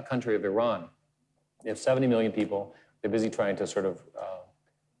 Think about the country of Iran. They have 70 million people. They're busy trying to sort of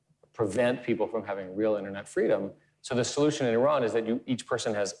prevent people from having real internet freedom. So the solution in Iran is that each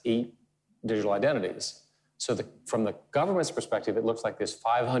person has 8 digital identities. So from the government's perspective, it looks like there's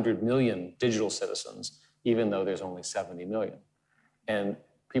 500 million digital citizens, even though there's only 70 million. And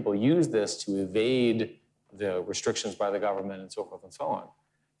people use this to evade the restrictions by the government and so forth and so on.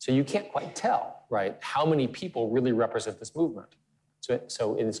 So you can't quite tell, right, how many people really represent this movement.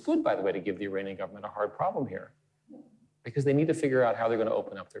 So it is good, by the way, to give the Iranian government a hard problem here, because they need to figure out how they're going to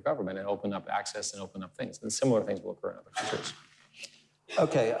open up their government and open up access and open up things. And similar things will occur in other countries.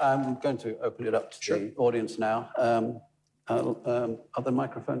 Okay, I'm going to open it up to the audience now. Are there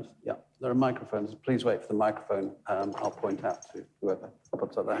microphones? Yeah, there are microphones. Please wait for the microphone. I'll point out to whoever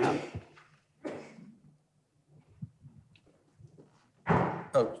puts up their hand.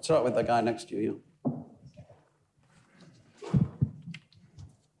 Oh, start with the guy next to you.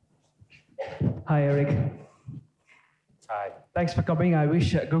 Hi, Eric. Hi. Thanks for coming. I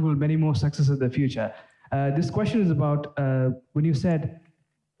wish Google many more success in the future. This question is about when you said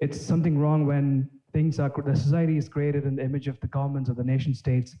it's something wrong when the society is created in the image of the governments of the nation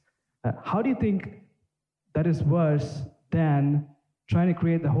states. How do you think that is worse than trying to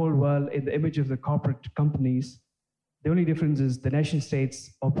create the whole world in the image of the corporate companies? The only difference is the nation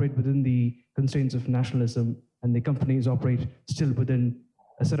states operate within the constraints of nationalism, and the companies operate still within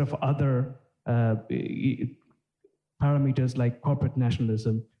a set of other parameters like corporate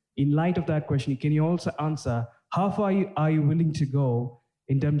nationalism. In light of that question, can you also answer how far are you willing to go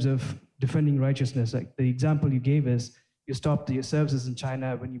in terms of defending righteousness? Like the example you gave is you stopped your services in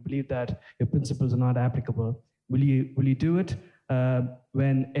China when you believe that your principles are not applicable. Will you do it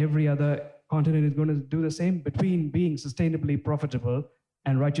when every other continent is going to do the same? Between being sustainably profitable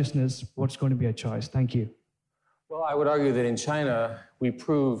and righteousness, what's going to be a choice? Thank you. Well, I would argue that in China, we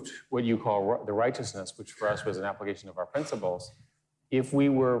proved what you call the righteousness, which for us was an application of our principles. If we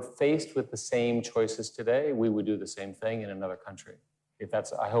were faced with the same choices today, we would do the same thing in another country.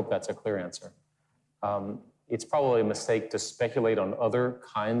 I hope that's a clear answer. It's probably a mistake to speculate on other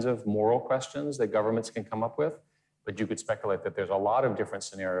kinds of moral questions that governments can come up with, but you could speculate that there's a lot of different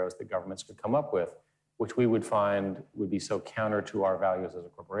scenarios that governments could come up with, which we would find would be so counter to our values as a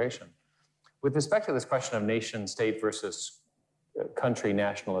corporation. With respect to this question of nation state versus country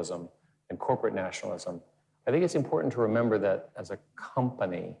nationalism and corporate nationalism, I think it's important to remember that as a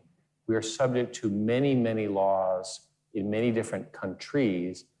company, we are subject to many, many laws in many different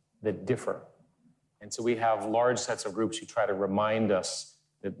countries that differ. And so we have large sets of groups who try to remind us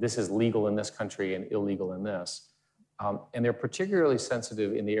that this is legal in this country and illegal in this. And they're particularly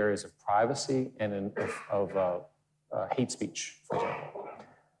sensitive in the areas of privacy and of hate speech, for example.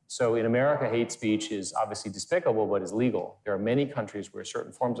 So in America, hate speech is obviously despicable, but is legal. There are many countries where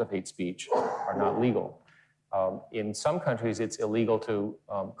certain forms of hate speech are not legal. In some countries, it's illegal to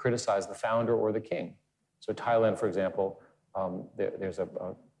criticize the founder or the king. So Thailand, for example, there's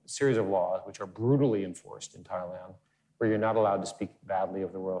a series of laws which are brutally enforced in Thailand, where you're not allowed to speak badly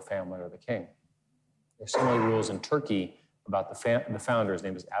of the royal family or the king. There's similar rules in Turkey about the founder. His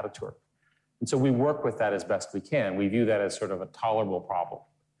name is Ataturk. And so we work with that as best we can. We view that as sort of a tolerable problem,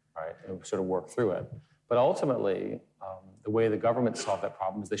 right? And we sort of work through it. But ultimately, the way the government solved that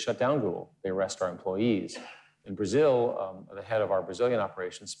problem is they shut down Google. They arrest our employees. In Brazil, the head of our Brazilian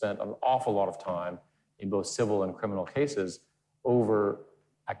operation spent an awful lot of time in both civil and criminal cases over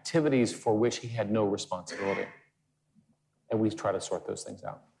activities for which he had no responsibility. And we try to sort those things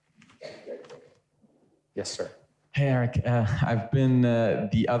out. Yes, sir. Hey, Eric. I've been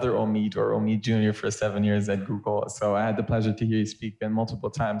the other Omid or Omid Jr. for 7 years at Google. So I had the pleasure to hear you speak multiple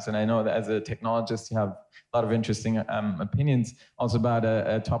times. And I know that as a technologist, you have a lot of interesting opinions also about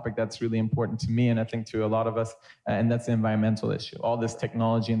a topic that's really important to me and I think to a lot of us, and that's the environmental issue. All this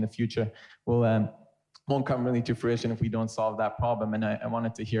technology in the future won't come really to fruition if we don't solve that problem. And I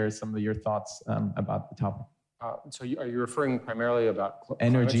wanted to hear some of your thoughts about the topic. So are you referring primarily about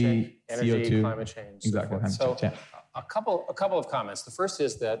energy, CO2, climate change? Exactly. So a couple of comments. The first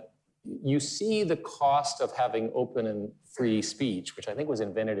is that you see the cost of having open and free speech, which I think was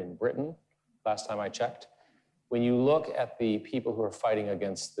invented in Britain last time I checked, when you look at the people who are fighting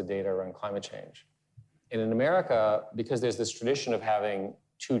against the data around climate change. And in America, because there's this tradition of having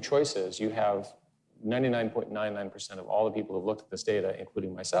two choices, you have 99.99% of all the people who've looked at this data,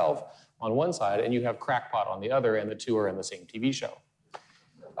 including myself, on one side, and you have crackpot on the other, and the two are in the same TV show.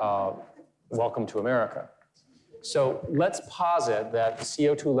 Welcome to America. So let's posit that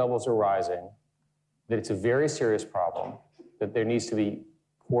CO2 levels are rising, that it's a very serious problem, that there needs to be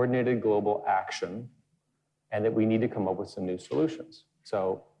coordinated global action, and that we need to come up with some new solutions.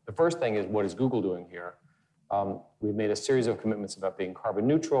 So the first thing is, what is Google doing here? We've made a series of commitments about being carbon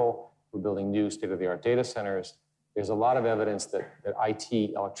neutral. We're building new state-of-the-art data centers. There's a lot of evidence that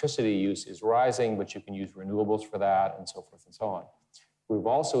IT electricity use is rising, but you can use renewables for that, and so forth and so on. We've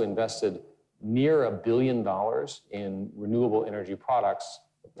also invested near $1 billion in renewable energy products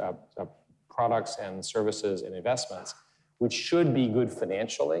and services and investments, which should be good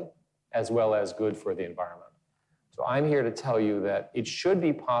financially as well as good for the environment. So I'm here to tell you that it should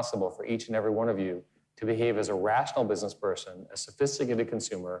be possible for each and every one of you to behave as a rational business person, a sophisticated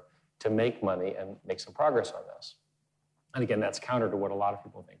consumer, to make money and make some progress on this. And again, that's counter to what a lot of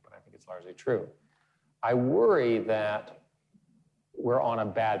people think, but I think it's largely true. I worry that we're on a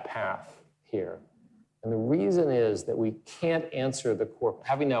bad path here. And the reason is that we can't answer the core.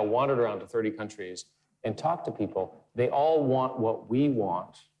 Having now wandered around to 30 countries and talked to people, they all want what we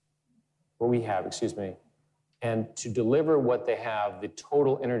have, and to deliver what they have, the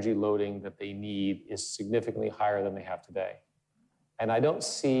total energy loading that they need is significantly higher than they have today. And I don't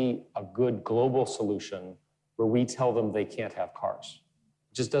see a good global solution where we tell them they can't have cars.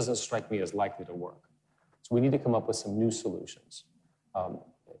 It just doesn't strike me as likely to work. So we need to come up with some new solutions.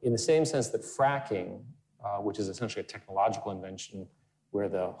 In the same sense that fracking, which is essentially a technological invention where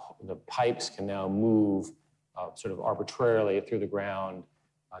the pipes can now move sort of arbitrarily through the ground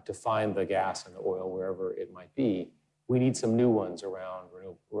to find the gas and the oil wherever it might be, we need some new ones around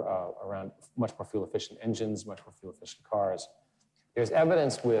much more fuel-efficient engines, much more fuel-efficient cars. There's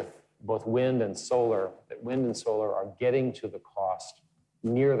evidence with both wind and solar that wind and solar are getting to the cost,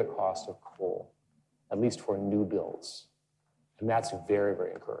 near the cost of coal, at least for new builds. And that's very,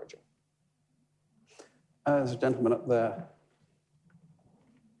 very encouraging. There's a gentleman up there.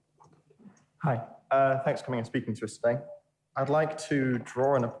 Hi, thanks for coming and speaking to us today. I'd like to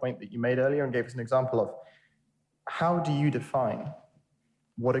draw on a point that you made earlier and gave us an example of. How do you define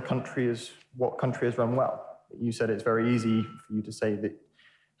what country has run well? You said it's very easy for you to say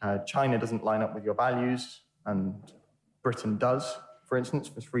that China doesn't line up with your values and Britain does, for instance,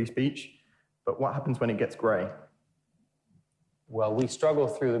 for free speech. But what happens when it gets grey? Well, we struggle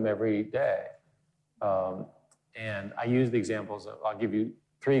through them every day. And I use the examples, I'll give you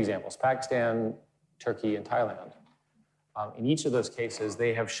 3 examples: Pakistan, Turkey, and Thailand. In each of those cases,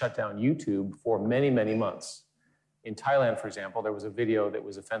 they have shut down YouTube for many, many months. In Thailand, for example, there was a video that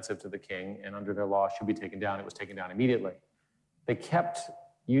was offensive to the king and under their law should be taken down. It was taken down immediately. They kept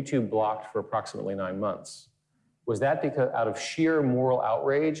YouTube blocked for approximately 9 months. Was that because out of sheer moral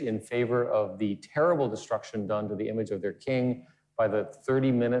outrage in favor of the terrible destruction done to the image of their king by the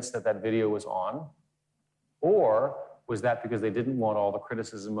 30 minutes that video was on? Or was that because they didn't want all the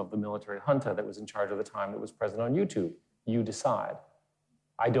criticism of the military junta that was in charge at the time that was present on YouTube? You decide.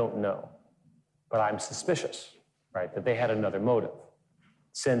 I don't know, but I'm suspicious, right, that they had another motive.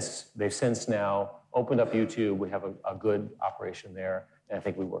 Since they've since now opened up YouTube, we have a good operation there, and I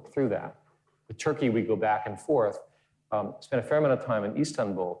think we work through that. With Turkey, we go back and forth. spent a fair amount of time in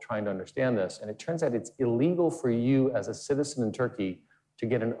Istanbul trying to understand this, and it turns out it's illegal for you as a citizen in Turkey to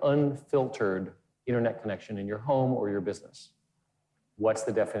get an unfiltered internet connection in your home or your business. What's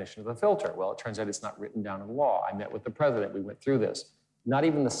the definition of the filter? Well, it turns out it's not written down in law. I met with the president. We went through this. Not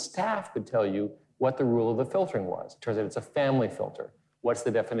even the staff could tell you what the rule of the filtering was. It turns out it's a family filter. What's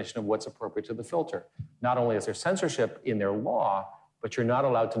the definition of what's appropriate to the filter? Not only is there censorship in their law, but you're not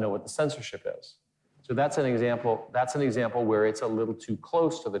allowed to know what the censorship is. So that's an example where it's a little too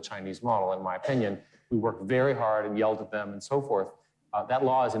close to the Chinese model, in my opinion. We worked very hard and yelled at them and so forth. That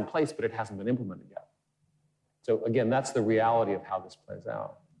law is in place, but it hasn't been implemented yet. So again, that's the reality of how this plays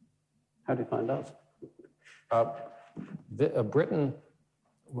out. How do you find out? Britain,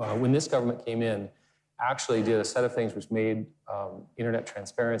 when this government came in, actually did a set of things which made internet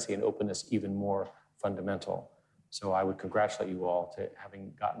transparency and openness even more fundamental. So I would congratulate you all to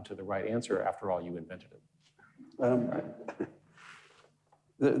having gotten to the right answer. After all, you invented it.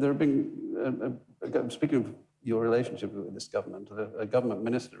 There have been, speaking of your relationship with this government, a government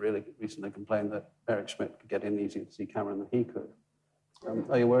minister really recently complained that Eric Schmidt could get in easier to see Cameron than he could.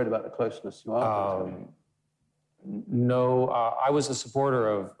 Are you worried about the closeness you are? No, I was a supporter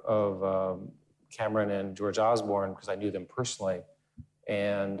of Cameron and George Osborne because I knew them personally.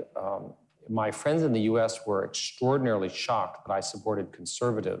 And my friends in the US were extraordinarily shocked that I supported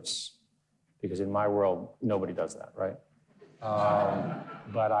conservatives, because in my world, nobody does that, right?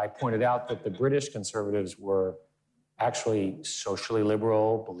 But I pointed out that the British conservatives were actually socially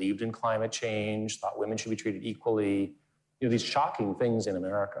liberal, believed in climate change, thought women should be treated equally. You know, these shocking things in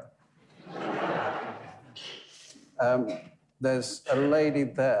America. There's a lady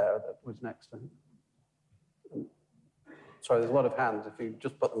there that was next to him. Sorry, there's a lot of hands. If you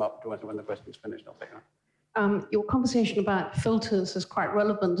just put them up when the question's finished, I'll take them. Your conversation about filters is quite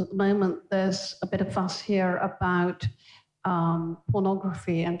relevant at the moment. There's a bit of fuss here about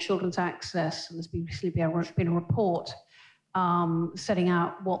pornography and children's access, and there's recently been a report setting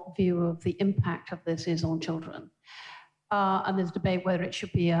out what view of the impact of this is on children. And there's debate whether it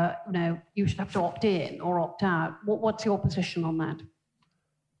should be you should have to opt in or opt out. What's your position on that?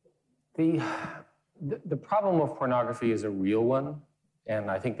 The problem of pornography is a real one.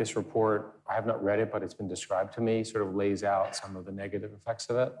 And I think this report, I have not read it, but it's been described to me, sort of lays out some of the negative effects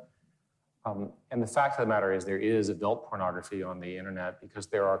of it. And the fact of the matter is there is adult pornography on the internet because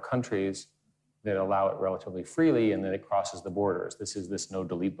there are countries that allow it relatively freely and then it crosses the borders. This is this no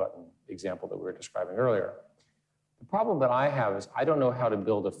delete button example that we were describing earlier. The problem that I have is I don't know how to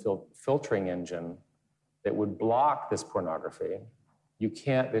build a filtering engine that would block this pornography.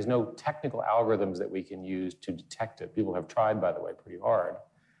 There's no technical algorithms that we can use to detect it. People have tried, by the way, pretty hard.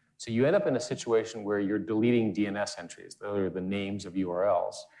 So you end up in a situation where you're deleting DNS entries, those are the names of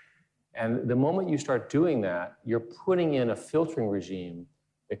URLs. And the moment you start doing that, you're putting in a filtering regime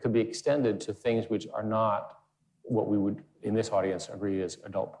that could be extended to things which are not what we would, in this audience, agree is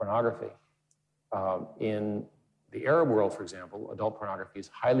adult pornography. In the Arab world, for example, adult pornography is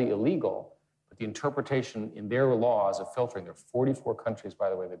highly illegal, but the interpretation in their laws of filtering, there are 44 countries, by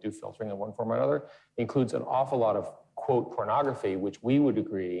the way, that do filtering in one form or another, includes an awful lot of, quote, pornography, which we would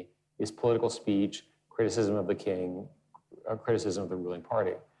agree is political speech, criticism of the king, criticism of the ruling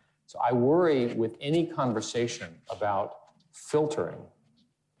party. So I worry with any conversation about filtering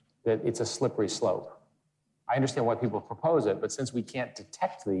that it's a slippery slope. I understand why people propose it, but since we can't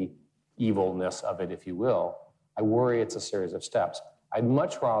detect the evilness of it, if you will, I worry it's a series of steps. I'd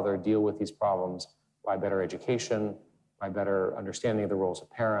much rather deal with these problems by better education, by better understanding of the roles of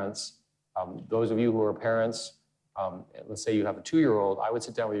parents. Those of you who are parents, let's say you have a 2-year-old, I would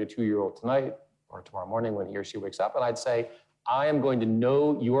sit down with your 2-year-old tonight or tomorrow morning when he or she wakes up, and I'd say, I am going to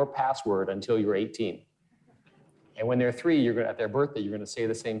know your password until you're 18. And when they're 3, at their birthday, you're going to say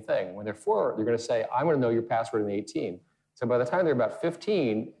the same thing. When they're 4, you're going to say, I'm going to know your password in 18. So by the time they're about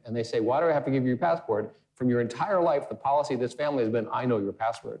 15, and they say, why do I have to give you your password? From your entire life, the policy of this family has been, I know your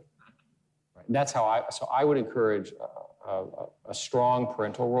password. Right? And that's how so I would encourage a strong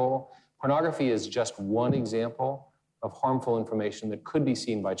parental role. Pornography is just one example of harmful information that could be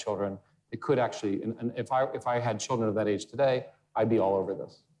seen by children. It could actually, and if I had children of that age today, I'd be all over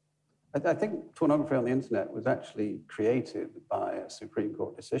this. I think pornography on the internet was actually created by a Supreme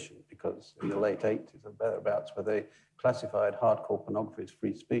Court decision because in the late 80s or thereabouts, where they classified hardcore pornography as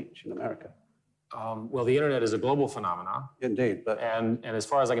free speech in America. Well, the internet is a global phenomenon. Indeed, but and as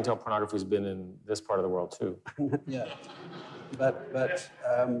far as I can tell, pornography has been in this part of the world too. Yeah, but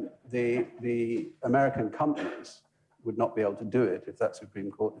the American companies would not be able to do it if that Supreme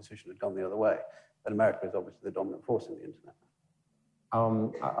Court decision had gone the other way. And America is obviously the dominant force in the internet.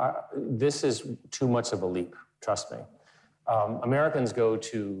 This is too much of a leap, trust me. Americans go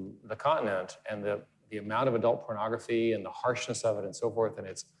to the continent, and the amount of adult pornography and the harshness of it and so forth, and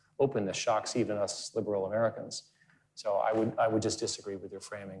its openness shocks even us liberal Americans. So I would just disagree with your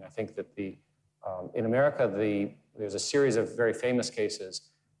framing. I think that in America, there's a series of very famous cases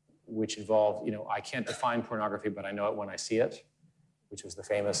which involve, I can't define pornography, but I know it when I see it, which was the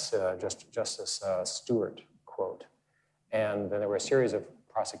famous Justice Stewart quote. And then there were a series of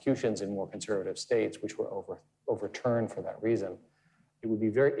prosecutions in more conservative states which were overturned for that reason. It would be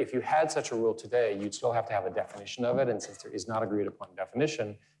if you had such a rule today, you'd still have to have a definition of it. And since there is not agreed upon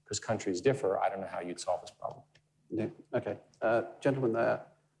definition, because countries differ, I don't know how you'd solve this problem. Yeah. Okay. Gentleman there,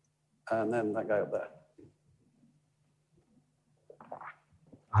 and then that guy up there.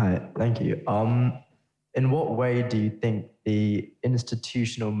 Hi, thank you. In what way do you think the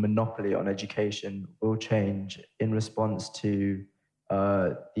institutional monopoly on education will change in response to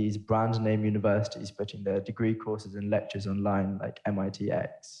these brand name universities putting their degree courses and lectures online, like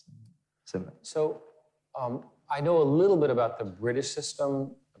MITx? So I know a little bit about the British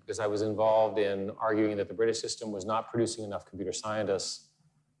system because I was involved in arguing that the British system was not producing enough computer scientists.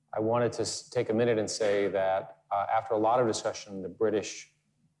 I wanted to take a minute and say that after a lot of discussion, the British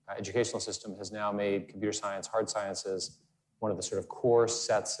educational system has now made computer science, hard sciences, one of the sort of core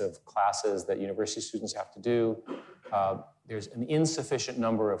sets of classes that university students have to do. There's an insufficient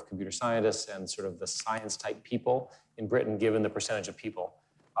number of computer scientists and sort of the science-type people in Britain, given the percentage of people.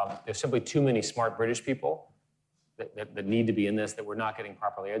 There's simply too many smart British people that need to be in this, that we're not getting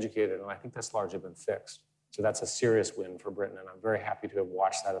properly educated, and I think that's largely been fixed. So that's a serious win for Britain, and I'm very happy to have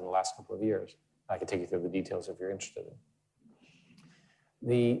watched that in the last couple of years. I can take you through the details if you're interested in.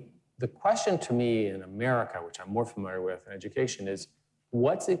 The question to me in America, which I'm more familiar with in education, is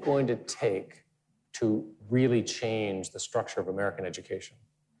what's it going to take to really change the structure of American education?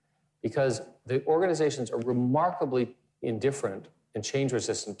 Because the organizations are remarkably indifferent and change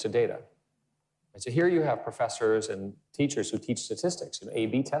resistant to data. And so here you have professors and teachers who teach statistics,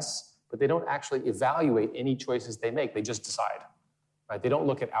 A/B tests, but they don't actually evaluate any choices they make. They just decide, right? They don't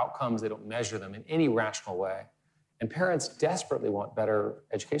look at outcomes. They don't measure them in any rational way. And parents desperately want better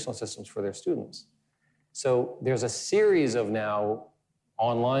educational systems for their students. So there's a series of now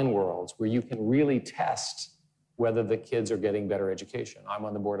online worlds where you can really test whether the kids are getting better education. I'm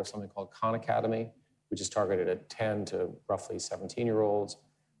on the board of something called Khan Academy, which is targeted at 10 to roughly 17-year-olds.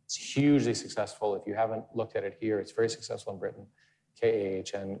 It's hugely successful. If you haven't looked at it here, it's very successful in Britain,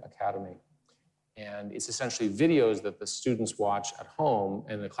 KAHN Academy. And it's essentially videos that the students watch at home.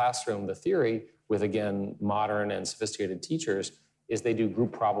 And in the classroom, the theory, with, again, modern and sophisticated teachers, is they do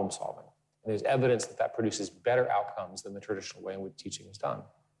group problem solving. And there's evidence that that produces better outcomes than the traditional way in which teaching is done.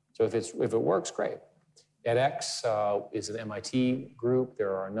 So if it works, great. edX is an MIT group.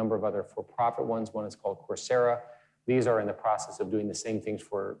 There are a number of other for-profit ones. One is called Coursera. These are in the process of doing the same things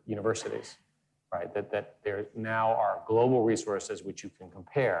for universities, right? That there now are global resources which you can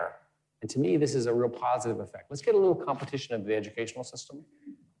compare. And to me, this is a real positive effect. Let's get a little competition of the educational system.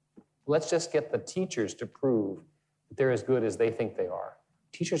 Let's just get the teachers to prove that they're as good as they think they are.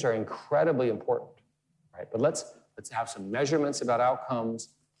 Teachers are incredibly important, right? But let's have some measurements about outcomes.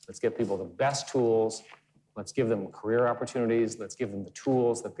 Let's get people the best tools. Let's give them career opportunities. Let's give them the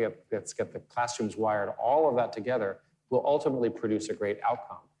tools. Let's get the classrooms wired. All of that together will ultimately produce a great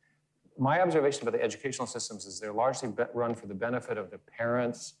outcome. My observation about the educational systems is they're largely run for the benefit of the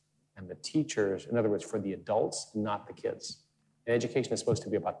parents and the teachers. In other words, for the adults, not the kids. And education is supposed to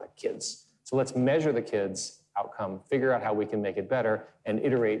be about the kids. So let's measure the kids' outcome, figure out how we can make it better, and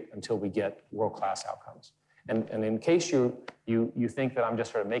iterate until we get world-class outcomes. And in case you think that I'm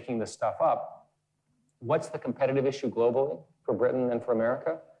just sort of making this stuff up, what's the competitive issue globally for Britain and for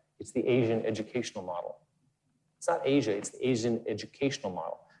America? It's the Asian educational model. It's not Asia, it's the Asian educational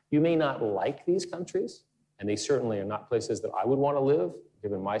model. You may not like these countries, and they certainly are not places that I would want to live,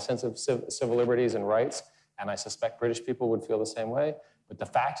 given my sense of civil liberties and rights, and I suspect British people would feel the same way. But the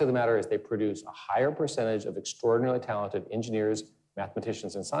fact of the matter is they produce a higher percentage of extraordinarily talented engineers,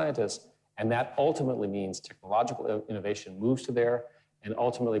 mathematicians, and scientists, and that ultimately means technological innovation moves to there, and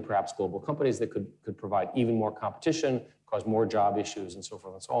ultimately perhaps global companies that could provide even more competition, cause more job issues, and so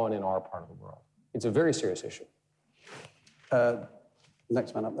forth and so on in our part of the world. It's a very serious issue.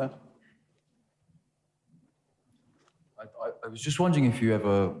 Next man up there. I was just wondering if you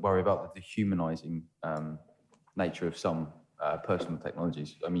ever worry about the dehumanizing nature of some personal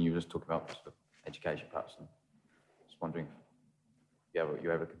technologies. I mean, you were just talking about sort of education, perhaps. And just wondering if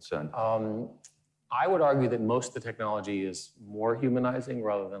you're ever concerned. I would argue that most of the technology is more humanizing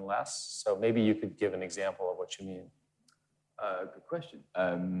rather than less. So maybe you could give an example of what you mean. Good question.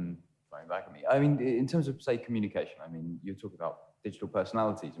 throwing back at me. I mean, in terms of, say, communication, I mean, you're talking about digital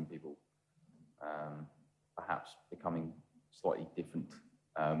personalities and people perhaps becoming slightly different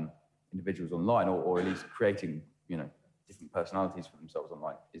individuals online, or at least creating, different personalities for themselves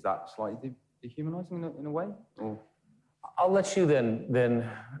online. Is that slightly dehumanizing in a way? Or? I'll let you then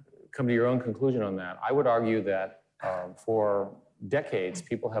come to your own conclusion on that. I would argue that for decades,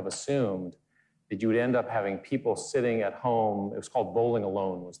 people have assumed that you would end up having people sitting at home. It was called bowling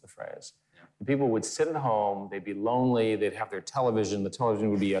alone was the phrase. Yeah. People would sit at home, they'd be lonely, they'd have their television, the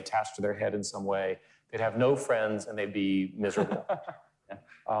television would be attached to their head in some way, they'd have no friends, and they'd be miserable.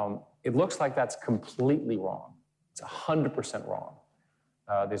 Yeah. It looks like that's completely wrong. It's 100% wrong.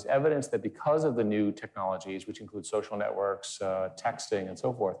 There's evidence that because of the new technologies, which include social networks, texting, and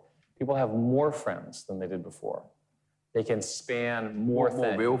so forth, people have more friends than they did before. They can span more things.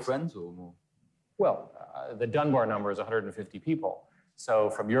 More real friends or more? Well, the Dunbar number is 150 people. So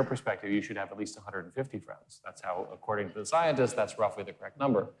from your perspective, you should have at least 150 friends. That's how, according to the scientists, that's roughly the correct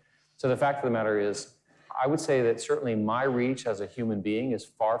number. So the fact of the matter is, I would say that certainly my reach as a human being is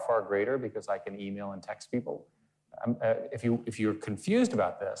far, far greater because I can email and text people. If you're confused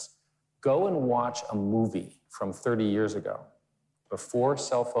about this, go and watch a movie from 30 years ago, before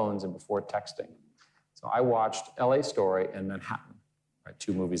cell phones and before texting. So I watched LA Story and Manhattan, right,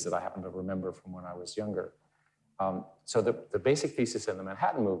 two movies that I happen to remember from when I was younger. So the basic thesis in the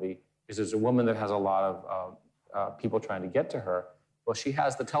Manhattan movie is there's a woman that has a lot of people trying to get to her. Well, she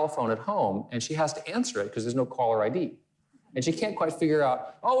has the telephone at home, and she has to answer it because there's no caller ID. And she can't quite figure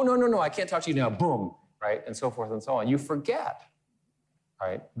out, oh, no, I can't talk to you now, boom, right, and so forth and so on. You forget,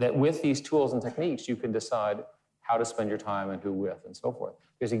 right, that with these tools and techniques, you can decide how to spend your time and who with and so forth.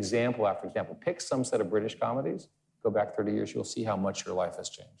 There's example after example. Pick some set of British comedies, go back 30 years, you'll see how much your life has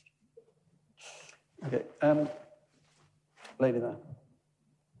changed. Okay, lady there.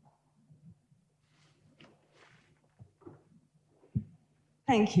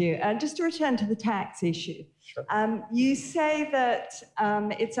 Thank you. Just to return to the tax issue, sure. You say that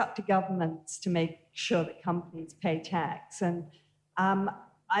it's up to governments to make sure that companies pay tax. And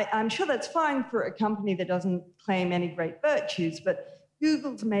I'm sure that's fine for a company that doesn't claim any great virtues, but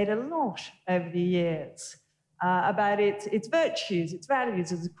Google's made a lot over the years about its virtues, its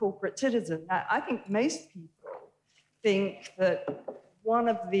values as a corporate citizen. I think most people think that one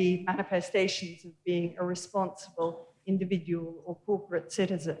of the manifestations of being a responsible individual or corporate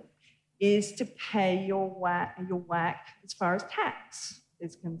citizen is to pay your whack as far as tax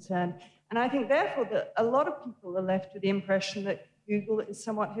is concerned. And I think, therefore, that a lot of people are left with the impression that Google is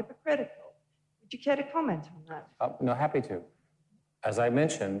somewhat hypocritical. Would you care to comment on that? No, happy to. As I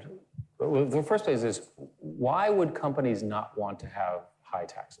mentioned, the first phase is, why would companies not want to have high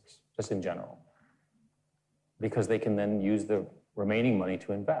taxes, just in general? Because they can then use the remaining money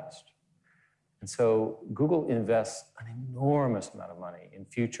to invest. And so Google invests an enormous amount of money in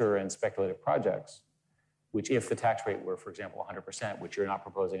future and speculative projects, which if the tax rate were, for example, 100%, which you're not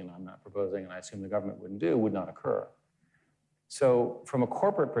proposing and I'm not proposing, and I assume the government wouldn't do, would not occur. So from a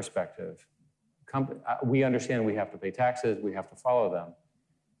corporate perspective, we understand we have to pay taxes, we have to follow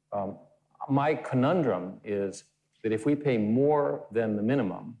them. My conundrum is that if we pay more than the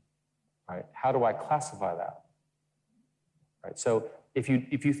minimum, right, how do I classify that? Right, so if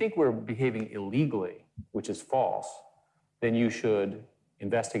you think we're behaving illegally, which is false, then you should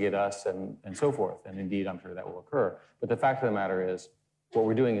investigate us and so forth. And indeed, I'm sure that will occur. But the fact of the matter is, what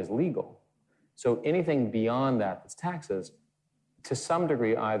we're doing is legal. So anything beyond that that's taxes, to some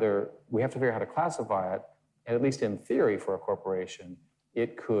degree, either we have to figure out how to classify it, and at least in theory for a corporation,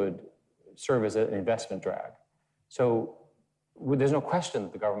 it could serve as an investment drag. So there's no question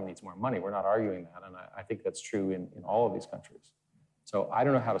that the government needs more money. We're not arguing that, and I think that's true in all of these countries. So I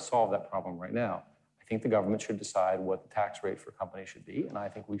don't know how to solve that problem right now. I think the government should decide what the tax rate for companies should be, and I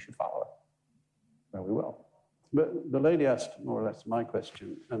think we should follow it. And we will. But the lady asked more or less my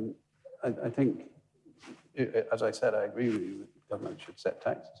question, and I think, as I said, I agree with you that the government should set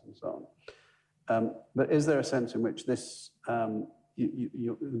taxes and so on. But is there a sense in which this,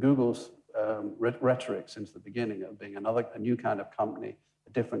 Google's rhetoric since the beginning of being a new kind of company,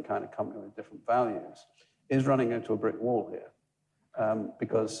 a different kind of company with different values, is running into a brick wall here?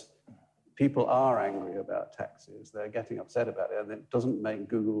 Because people are angry about taxes, they're getting upset about it, and it doesn't make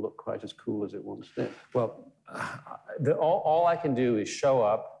Google look quite as cool as it once did. Well, all I can do is show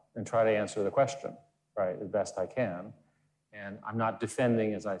up and try to answer the question, right, as best I can. And I'm not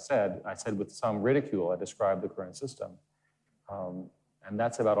defending, as I said with some ridicule, I described the current system. And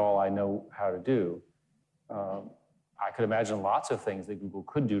that's about all I know how to do. I could imagine lots of things that Google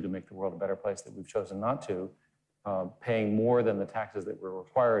could do to make the world a better place that we've chosen not to. paying more than the taxes that were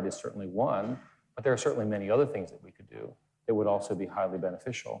required is certainly one, but there are certainly many other things that we could do that would also be highly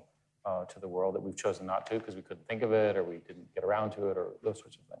beneficial to the world that we've chosen not to because we couldn't think of it or we didn't get around to it or those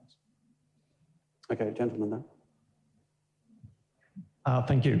sorts of things. Okay, gentlemen there.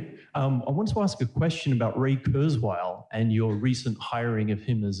 Thank you. I wanted to ask a question about Ray Kurzweil and your recent hiring of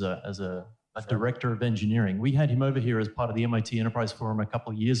him as a director of engineering. We had him over here as part of the MIT Enterprise Forum a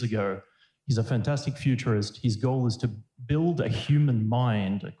couple of years ago. He's a fantastic futurist. His goal is to build a human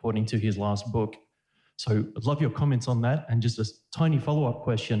mind, according to his last book. So I'd love your comments on that. And just a tiny follow-up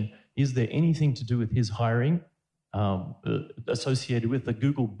question, is there anything to do with his hiring associated with the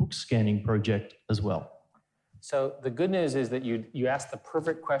Google book scanning project as well? So the good news is that you asked the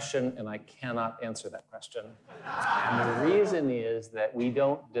perfect question, and I cannot answer that question. And the reason is that we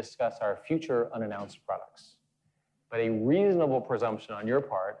don't discuss our future unannounced products. But a reasonable presumption on your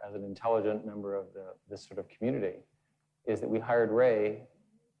part, as an intelligent member of this sort of community, is that we hired Ray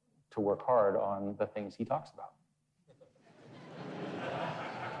to work hard on the things he talks about.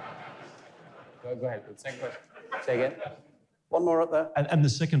 Go ahead. Second question. Say again. One more up there. And the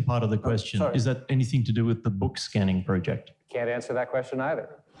second part of the question, is that anything to do with the book scanning project? Can't answer that question either.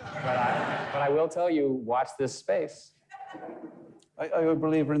 But I will tell you, watch this space. Are you a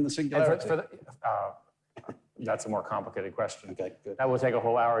believer in the singularity? That's a more complicated question. Okay, good. That will take a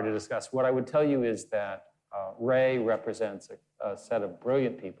whole hour to discuss. What I would tell you is that Ray represents a set of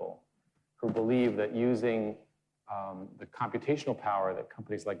brilliant people who believe that using the computational power that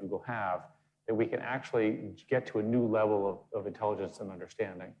companies like Google have, that we can actually get to a new level of intelligence and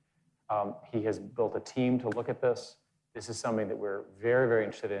understanding. He has built a team to look at this. This is something that we're very, very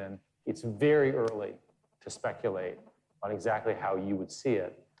interested in. It's very early to speculate on exactly how you would see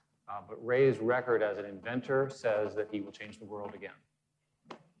it. But Ray's record as an inventor says that he will change the world again.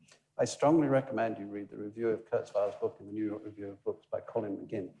 I strongly recommend you read the review of Kurzweil's book in the New York Review of Books by Colin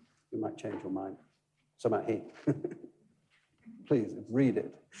McGinn. You might change your mind. So might he. Please, read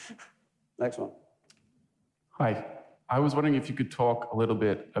it. Next one. Hi. I was wondering if you could talk a little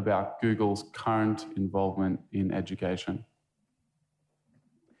bit about Google's current involvement in education.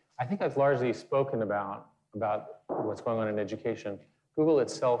 I think I've largely spoken about what's going on in education. Google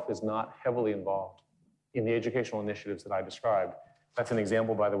itself is not heavily involved in the educational initiatives that I described. That's an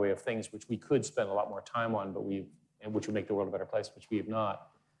example, by the way, of things which we could spend a lot more time on, and which would make the world a better place, which we have not.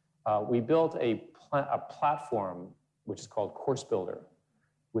 We built a platform which is called Course Builder,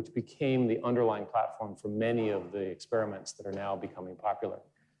 which became the underlying platform for many of the experiments that are now becoming popular.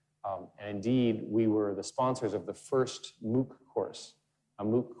 And indeed, we were the sponsors of the first MOOC course. A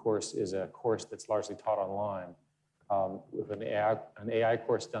MOOC course is a course that's largely taught online, with an AI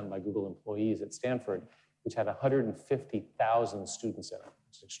course done by Google employees at Stanford, which had 150,000 students in it.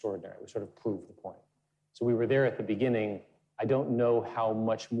 It's extraordinary. We sort of proved the point. So we were there at the beginning. I don't know how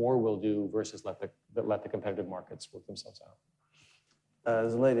much more we'll do versus let the competitive markets work themselves out.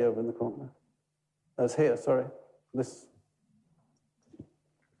 There's a lady over in the corner. That's here, sorry. This.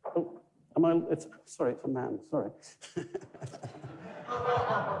 Oh, it's a man, sorry.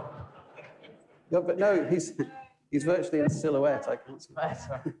 Yeah, but no, he's virtually in silhouette. I can't see.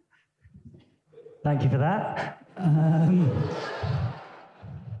 Thank you for that.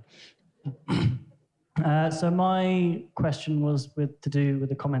 So my question was to do with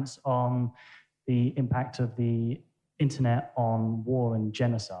the comments on the impact of the internet on war and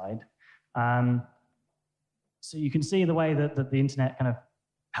genocide. So you can see the way that the internet kind of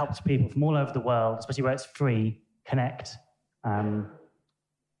helps people from all over the world, especially where it's free, connect.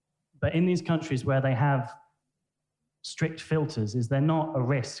 But in these countries where they have strict filters, is there not a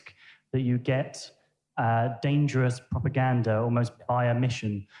risk that you get dangerous propaganda almost by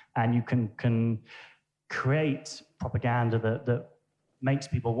omission, and you can create propaganda that makes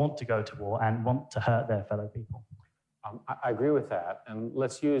people want to go to war and want to hurt their fellow people? I agree with that. And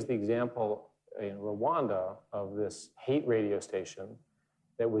let's use the example in Rwanda of this hate radio station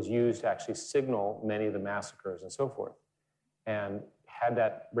that was used to actually signal many of the massacres and so forth. And had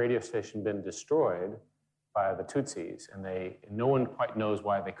that radio station been destroyed by the Tutsis, and no one quite knows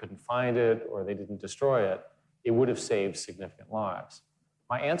why they couldn't find it or they didn't destroy it, it would have saved significant lives.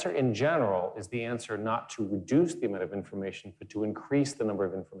 My answer in general is the answer not to reduce the amount of information, but to increase the number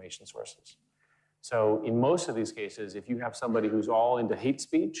of information sources. So in most of these cases, if you have somebody who's all into hate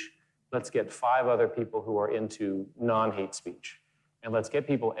speech, let's get 5 other people who are into non-hate speech. And let's get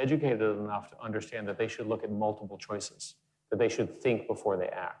people educated enough to understand that they should look at multiple choices, that they should think before they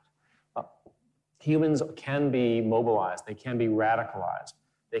act. Humans can be mobilized, they can be radicalized,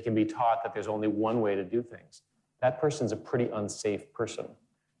 they can be taught that there's only one way to do things. That person's a pretty unsafe person.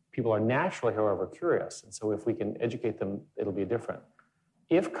 People are naturally, however, curious. And so if we can educate them, it'll be different.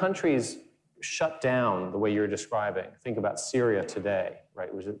 If countries shut down the way you're describing, think about Syria today, right?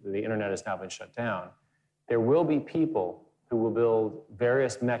 The internet has now been shut down. There will be people who will build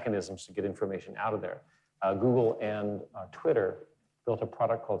various mechanisms to get information out of there. Google and Twitter built a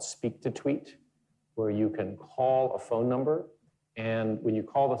product called Speak to Tweet, where you can call a phone number, and when you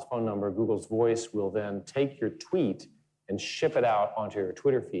call this phone number, Google's voice will then take your tweet and ship it out onto your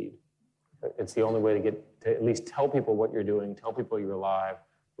Twitter feed. It's the only way to at least tell people what you're doing, tell people you're alive,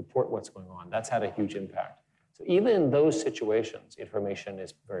 report what's going on. That's had a huge impact. So even in those situations, information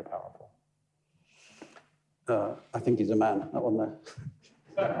is very powerful. I think he's a man, that one there.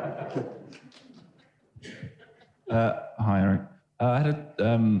 Hi, Eric. I had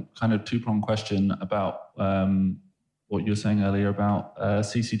a kind of two-pronged question about what you were saying earlier about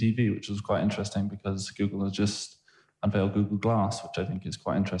CCTV, which was quite interesting because Google has just unveiled Google Glass, which I think is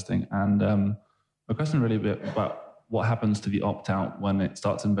quite interesting. And a question really a bit about what happens to the opt-out when it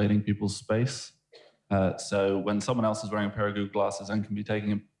starts invading people's space. So when someone else is wearing a pair of Google Glasses and can be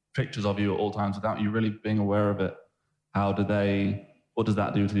taking pictures of you at all times without you really being aware of it, what does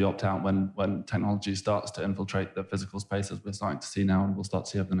that do to the opt-out when technology starts to infiltrate the physical spaces we're starting to see now and we'll start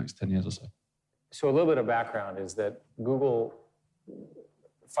to see over the next 10 years or so? So a little bit of background is that Google,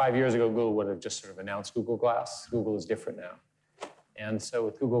 5 years ago, Google would have just sort of announced Google Glass. Google is different now. And so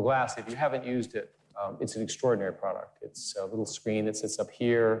with Google Glass, if you haven't used it, it's an extraordinary product. It's a little screen that sits up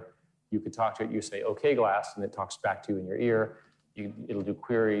here. You could talk to it. You say, OK, Glass, and it talks back to you in your ear. It'll do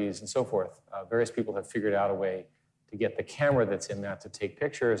queries and so forth. Various people have figured out a way to get the camera that's in that to take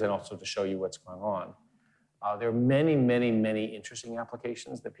pictures and also to show you what's going on. There are many, many, many interesting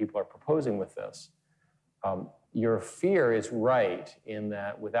applications that people are proposing with this. Your fear is right in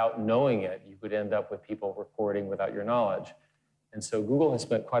that without knowing it, you could end up with people recording without your knowledge. And so Google has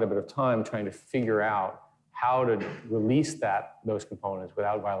spent quite a bit of time trying to figure out how to release those components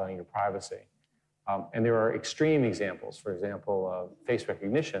without violating your privacy. And there are extreme examples, for example, face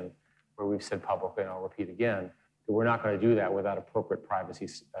recognition, where we've said publicly, and I'll repeat again, that we're not going to do that without appropriate privacy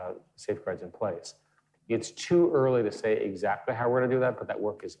safeguards in place. It's too early to say exactly how we're going to do that, but that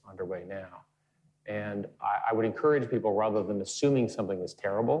work is underway now. And I would encourage people, rather than assuming something is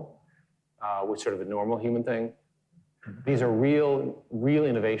terrible, which is sort of a normal human thing, these are real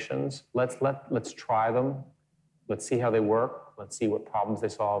innovations. Let's try them. Let's see how they work. Let's see what problems they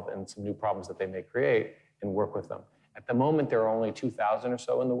solve and some new problems that they may create and work with them. At the moment, there are only 2,000 or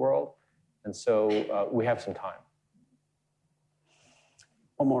so in the world. And so we have some time.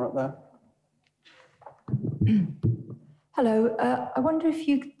 One more up there. Hello. I wonder if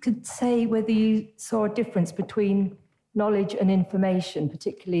you could say whether you saw a difference between knowledge and information,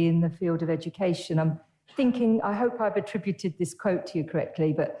 particularly in the field of education. I'm thinking, I hope I've attributed this quote to you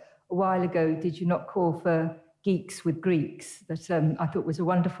correctly, but a while ago, did you not call for geeks with Greeks? That I thought was a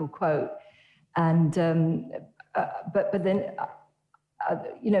wonderful quote. And but then,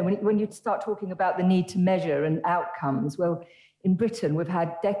 you know, when you start talking about the need to measure and outcomes, well, in Britain, we've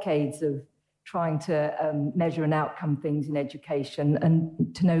had decades of trying to measure and outcome things in education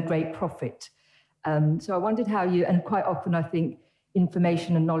and to no great profit. So I wondered how you, and quite often I think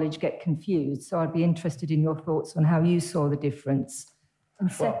information and knowledge get confused. So I'd be interested in your thoughts on how you saw the difference.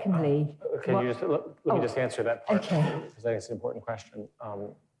 And secondly... Let me just answer that part, because I think it's an important question.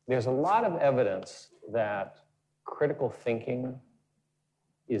 There's a lot of evidence that critical thinking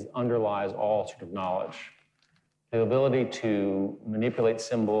underlies all sort of knowledge. The ability to manipulate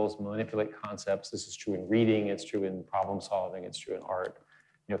symbols, manipulate concepts. This is true in reading, it's true in problem solving, it's true in art.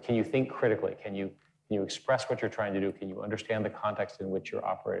 You know, can you think critically? Can you express what you're trying to do? Can you understand the context in which you're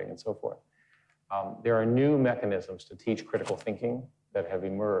operating and so forth? There are new mechanisms to teach critical thinking that have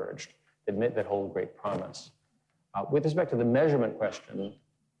emerged that hold great promise. With respect to the measurement question,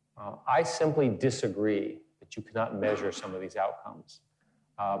 I simply disagree that you cannot measure some of these outcomes.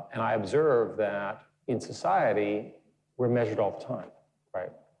 And I observe that in society, we're measured all the time,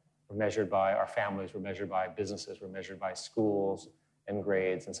 right? We're measured by our families, we're measured by businesses, we're measured by schools and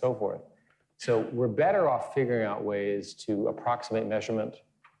grades and so forth. So we're better off figuring out ways to approximate measurement,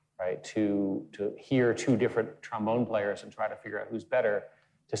 right? To hear two different trombone players and try to figure out who's better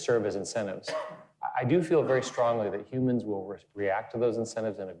to serve as incentives. I do feel very strongly that humans will react to those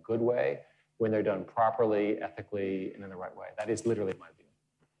incentives in a good way when they're done properly, ethically, and in the right way. That is literally my view.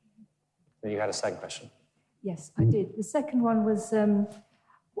 And you had a second question. Yes, I did. The second one was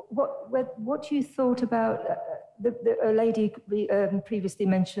what you thought about, a lady previously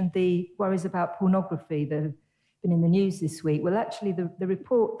mentioned the worries about pornography that have been in the news this week. Well, actually, the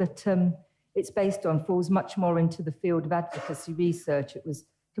report that it's based on falls much more into the field of advocacy research. It was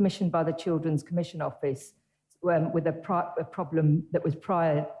commissioned by the Children's Commission Office with a problem that was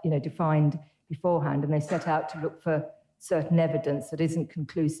defined beforehand, and they set out to look for certain evidence that isn't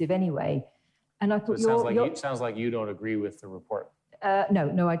conclusive anyway. And I thought sounds like you don't agree with the report.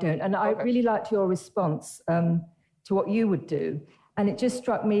 No, I don't. And I really liked your response to what you would do. And it just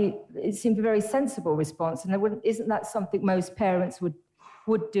struck me, it seemed a very sensible response. And isn't that something most parents would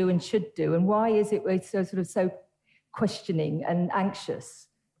do and should do? And why is it we're so questioning and anxious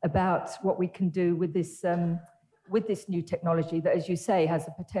about what we can do with this new technology that, as you say, has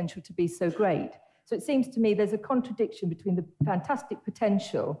the potential to be so great? So it seems to me there's a contradiction between the fantastic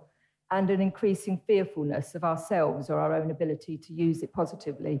potential and an increasing fearfulness of ourselves or our own ability to use it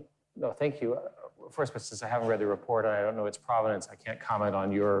positively. No, thank you. First, but since I haven't read the report and I don't know its provenance, I can't comment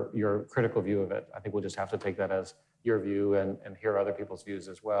on your critical view of it. I think we'll just have to take that as your view and hear other people's views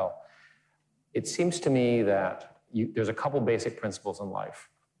as well. It seems to me that there's a couple basic principles in life.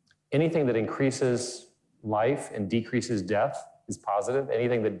 Anything that increases life and decreases death is positive.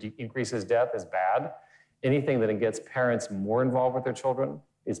 Anything that increases death is bad. Anything that gets parents more involved with their children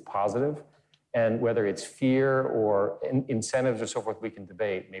is positive. And whether it's fear or incentives or so forth, we can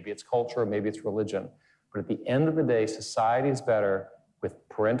debate. Maybe it's culture, maybe it's religion. But at the end of the day, society is better with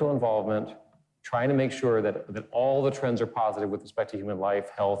parental involvement, trying to make sure that all the trends are positive with respect to human life,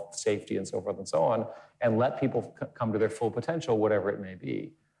 health, safety, and so forth and so on, and let people come to their full potential, whatever it may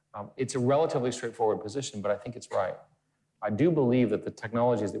be. It's a relatively straightforward position, but I think it's right. I do believe that the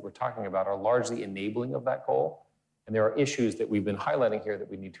technologies that we're talking about are largely enabling of that goal, and there are issues that we've been highlighting here that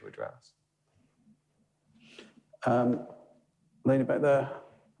we need to address. Lady back there,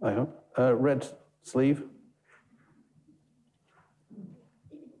 I hope. Red sleeve.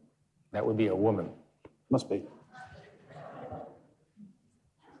 That would be a woman. Must be.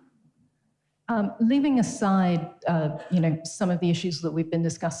 Leaving aside, some of the issues that we've been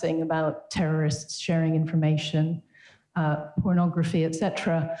discussing about terrorists sharing information, pornography,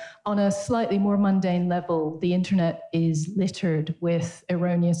 etc., on a slightly more mundane level, the internet is littered with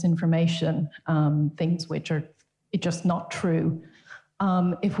erroneous information, things which are just not true.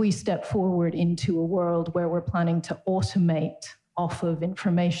 If we step forward into a world where we're planning to automate off of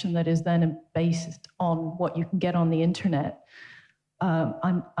information that is then based on what you can get on the internet,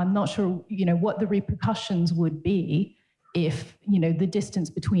 I'm not sure, what the repercussions would be if, the distance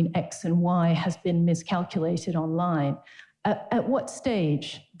between X and Y has been miscalculated online. At what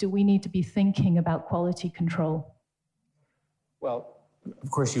stage do we need to be thinking about quality control? Well,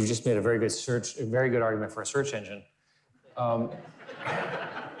 of course, you've just made a very good argument for a search engine. I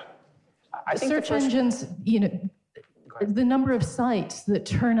think search engines, the number of sites that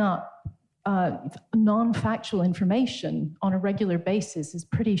turn up non-factual information on a regular basis is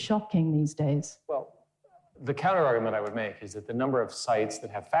pretty shocking these days. Well, the counter argument I would make is that the number of sites that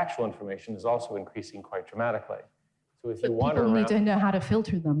have factual information is also increasing quite dramatically. So if you wander around, people need to know how to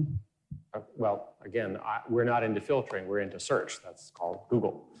filter them. Well, again, we're not into filtering, we're into search. That's called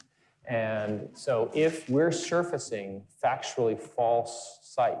Google. And so if we're surfacing factually false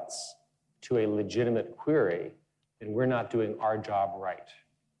sites to a legitimate query, then we're not doing our job right.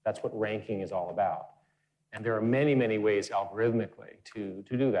 That's what ranking is all about. And there are many, many ways algorithmically to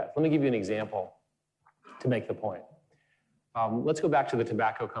do that. Let me give you an example to make the point. Let's go back to the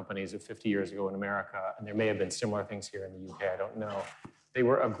tobacco companies of 50 years ago in America, and there may have been similar things here in the UK, I don't know. They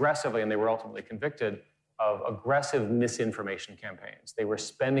were aggressively, and they were ultimately convicted of aggressive misinformation campaigns. They were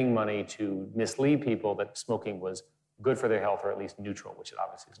spending money to mislead people that smoking was good for their health, or at least neutral, which it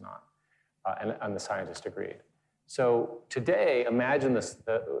obviously is not, and the scientists agreed. So today, imagine this,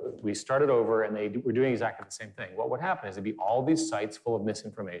 we started over and they were doing exactly the same thing. What would happen is there'd be all these sites full of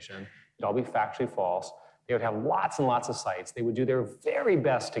misinformation, it'd all be factually false. They would have lots and lots of sites. They would do their very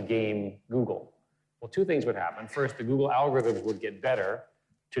best to game Google. Well, two things would happen. First, the Google algorithms would get better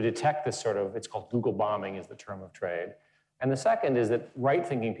to detect this sort of, it's called Google bombing is the term of trade. And the second is that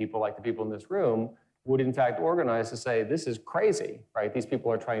right-thinking people, like the people in this room, would in fact organize to say, this is crazy, right? These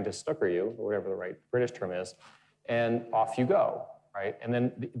people are trying to snooker you, or whatever the right British term is, and off you go, right? And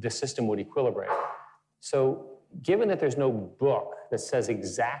then the system would equilibrate. So given that there's no book that says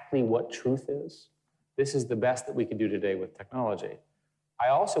exactly what truth is, this is the best that we can do today with technology. I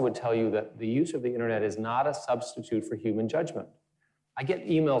also would tell you that the use of the internet is not a substitute for human judgment. I get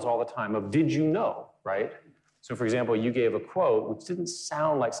emails all the time of, did you know, right? So for example, you gave a quote which didn't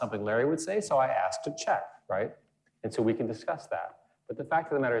sound like something Larry would say, so I asked to check, right? And so we can discuss that. But the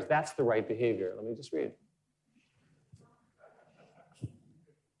fact of the matter is that's the right behavior. Let me just read.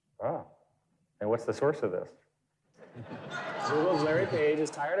 Oh, and what's the source of this? Google's Larry Page is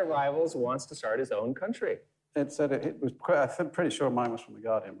tired of rivals, wants to start his own country. It said it was I'm pretty sure mine was from The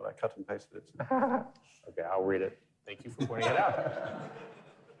Guardian, but I cut and pasted it. Okay, I'll read it. Thank you for pointing it out.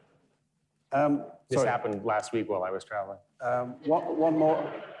 This happened last week while I was traveling. One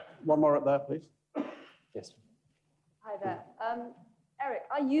more up there, please. Yes. Hi there. Eric,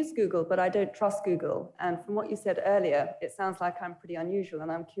 I use Google, but I don't trust Google. And from what you said earlier, it sounds like I'm pretty unusual,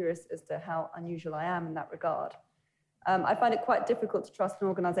 and I'm curious as to how unusual I am in that regard. I find it quite difficult to trust an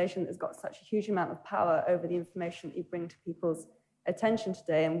organization that's got such a huge amount of power over the information that you bring to people's attention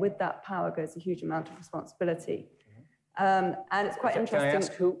today, and with that power goes a huge amount of responsibility. And it's quite interesting.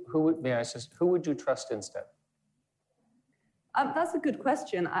 Can I ask who would you trust instead? That's a good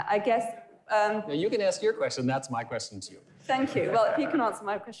question. I guess. Now you can ask your question. That's my question to you. Thank you. Well, if you can answer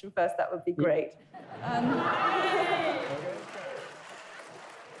my question first, that would be great.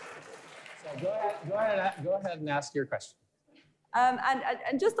 So go ahead and ask your question.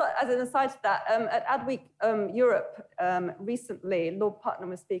 And just as an aside to that, at Adweek Europe recently, Lord Putnam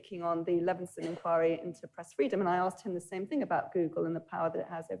was speaking on the Levinson inquiry into press freedom, and I asked him the same thing about Google and the power that it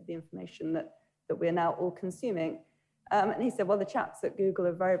has over the information that we're now all consuming. And he said, well, the chaps at Google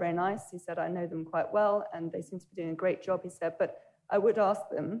are very, very nice. He said, I know them quite well, and they seem to be doing a great job, he said, but I would ask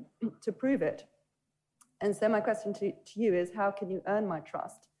them to prove it. And so my question to you is, how can you earn my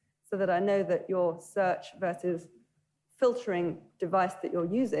trust so that I know that your search versus filtering device that you're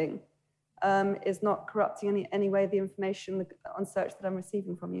using is not corrupting in any way the information on search that I'm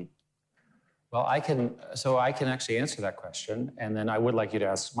receiving from you? Well, I can actually answer that question, and then I would like you to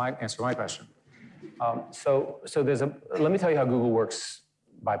answer my question. Let me tell you how Google works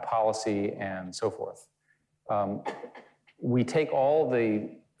by policy and so forth. We take all the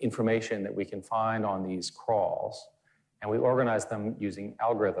information that we can find on these crawls, and we organize them using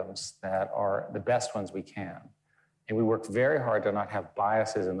algorithms that are the best ones we can. And we work very hard to not have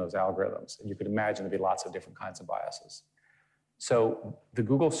biases in those algorithms. And you could imagine there'd be lots of different kinds of biases. So the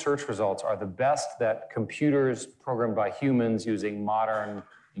Google search results are the best that computers programmed by humans using modern,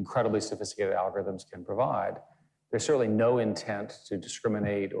 incredibly sophisticated algorithms can provide. There's certainly no intent to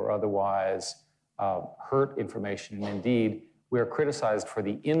discriminate or otherwise hurt information. And indeed, we are criticized for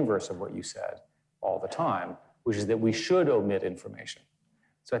the inverse of what you said all the time, which is that we should omit information.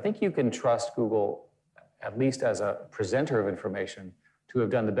 So I think you can trust Google, at least as a presenter of information, to have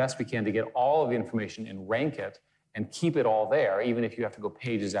done the best we can to get all of the information and rank it and keep it all there, even if you have to go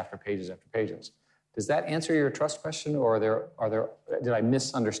pages after pages after pages. Does that answer your trust question, or did I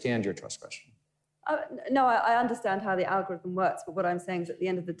misunderstand your trust question? No, I understand how the algorithm works, but what I'm saying is at the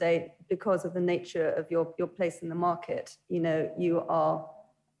end of the day, because of the nature of your place in the market, you are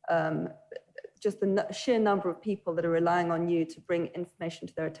just the sheer number of people that are relying on you to bring information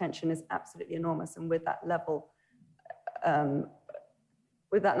to their attention is absolutely enormous. And with that level,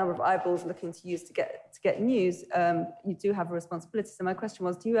 with that number of eyeballs looking to use to get news, you do have a responsibility. So my question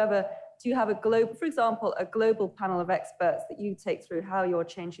was, do you have a global, for example, a global panel of experts that you take through how you're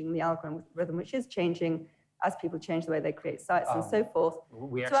changing the algorithm, which is changing as people change the way they create sites and so forth?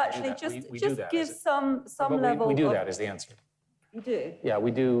 We so actually just give some level. We do that is the answer. You do? Yeah, we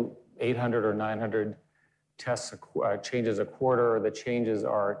do 800 or 900 tests, changes a quarter. The changes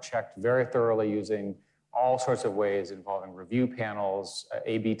are checked very thoroughly using all sorts of ways involving review panels,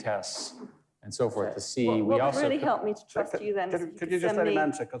 A/B tests, and so forth to see. What would really help me to trust you then? Could you just let him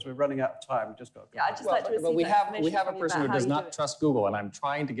answer, because we're running out of time. We just got. Yeah, I'd just like to receive we have a from person you who about does how you not do it. trust Google, and I'm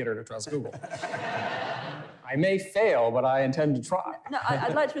trying to get her to trust Google. I may fail, but I intend to try. No,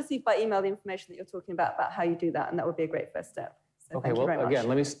 I'd like to receive by email the information that you're talking about how you do that, and that would be a great first step. So Okay, thank you well, very much.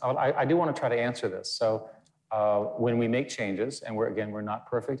 again, I do want to try to answer this. So when we make changes, and we're not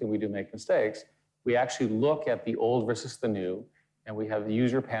perfect and we do make mistakes, we actually look at the old versus the new, and we have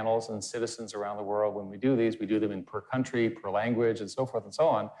user panels and citizens around the world. When we do these, we do them in per country, per language, and so forth and so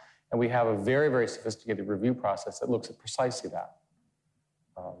on. And we have a very, very sophisticated review process that looks at precisely that.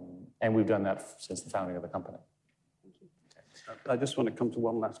 And we've done that since the founding of the company. I just want to come to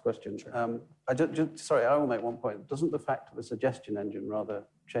one last question. Sorry, I will make one point. Doesn't the fact of the suggestion engine rather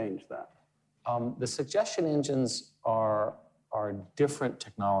change that? The suggestion engines are different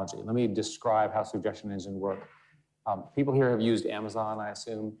technology. Let me describe how suggestion engines work. People here have used Amazon, I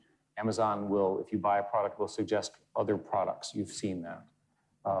assume. Amazon will, if you buy a product, will suggest other products. You've seen that.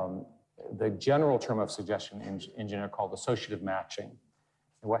 The general term of suggestion engine are called associative matching.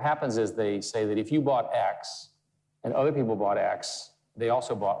 And what happens is they say that if you bought X and other people bought X, they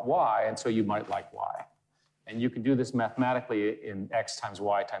also bought Y, and so you might like Y. And you can do this mathematically in X times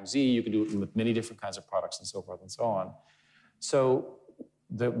Y times Z. You can do it with many different kinds of products and so forth and so on. So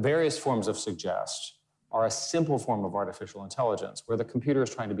the various forms of suggest are a simple form of artificial intelligence where the computer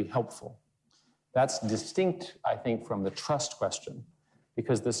is trying to be helpful. That's distinct, I think, from the trust question,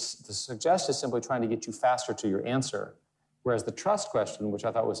 because the suggest is simply trying to get you faster to your answer, whereas the trust question, which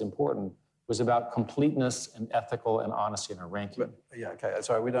I thought was important, was about completeness and ethical and honesty in our ranking. But, yeah, okay,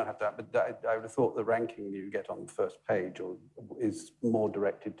 sorry, we don't have that, but I would have thought the ranking you get on the first page is more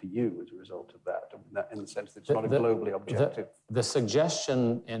directed to you as a result of that, in the sense that it's not a globally objective. The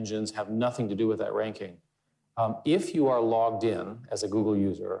suggestion engines have nothing to do with that ranking. If you are logged in as a Google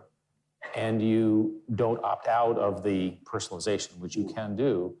user and you don't opt out of the personalization, which you can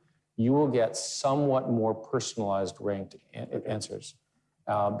do, you will get somewhat more personalized ranked answers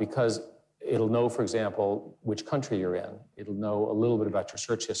because it'll know, for example, which country you're in. It'll know a little bit about your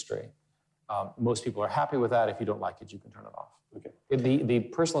search history. Most people are happy with that. If you don't like it, you can turn it off. Okay. The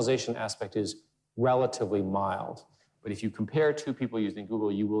personalization aspect is relatively mild. But if you compare two people using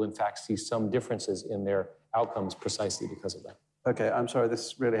Google, you will in fact see some differences in their outcomes precisely because of that. Okay, I'm sorry,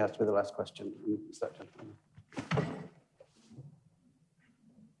 this really has to be the last question. Is that gentleman?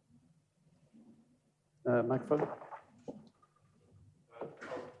 Microphone?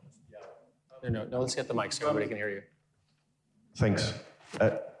 No, let's get the mic so everybody can hear you. Thanks.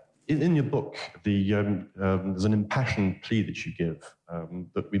 In your book, there's an impassioned plea that you give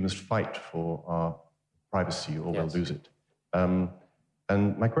that we must fight for our privacy or we'll lose it. And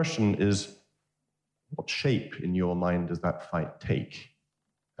my question is, what shape in your mind does that fight take?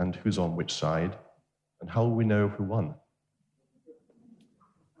 And who's on which side? And how will we know who won?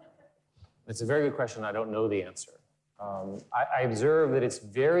 It's a very good question. I don't know the answer. I observe that it's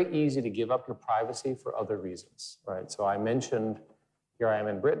very easy to give up your privacy for other reasons, right? So I mentioned, here I am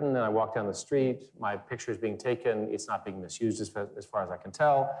in Britain, and I walk down the street, my picture is being taken, it's not being misused as far as I can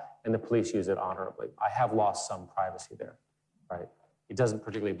tell, and the police use it honorably. I have lost some privacy there, right? It doesn't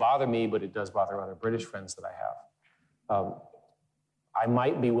particularly bother me, but it does bother other British friends that I have. I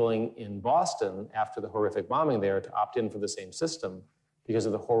might be willing in Boston, after the horrific bombing there, to opt in for the same system because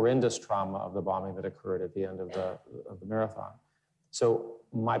of the horrendous trauma of the bombing that occurred at the end of the marathon. So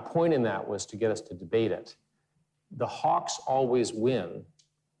my point in that was to get us to debate it. The hawks always win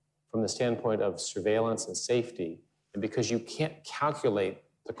from the standpoint of surveillance and safety, and because you can't calculate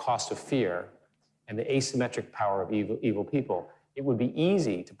the cost of fear and the asymmetric power of evil people, it would be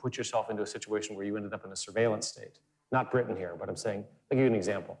easy to put yourself into a situation where you ended up in a surveillance state. Not Britain here, but I'm saying, I'll give you an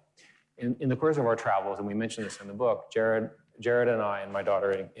example. In the course of our travels, and we mentioned this in the book, Jared and I and my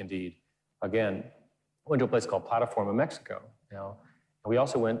daughter, indeed, again, went to a place called Plataforma, Mexico. And we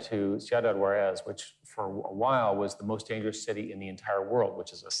also went to Ciudad Juarez, which for a while was the most dangerous city in the entire world,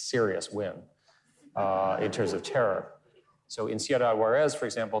 which is a serious win in terms of terror. So in Ciudad Juarez, for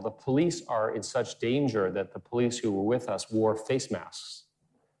example, the police are in such danger that the police who were with us wore face masks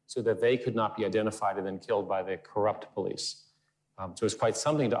so that they could not be identified and then killed by the corrupt police. So it's quite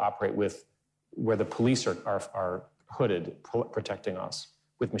something to operate with where the police are hooded, protecting us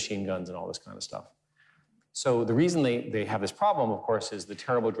with machine guns and all this kind of stuff. So the reason they have this problem, of course, is the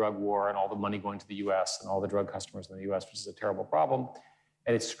terrible drug war and all the money going to the US and all the drug customers in the US, which is a terrible problem.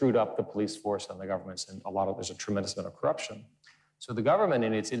 And it's screwed up the police force and the governments, and there's a tremendous amount of corruption. So the government,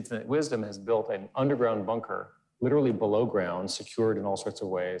 in its infinite wisdom, has built an underground bunker, literally below ground, secured in all sorts of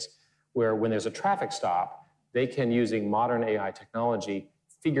ways, where when there's a traffic stop, they can, using modern AI technology,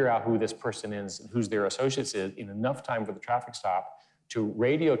 figure out who this person is and who's their associates is in enough time for the traffic stop to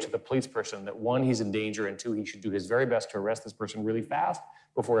radio to the police person that one, he's in danger, and two, he should do his very best to arrest this person really fast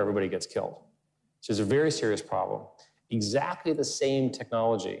before everybody gets killed. So it's a very serious problem. Exactly the same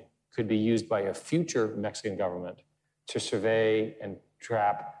technology could be used by a future Mexican government to survey and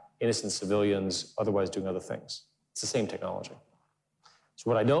trap innocent civilians otherwise doing other things. It's the same technology. So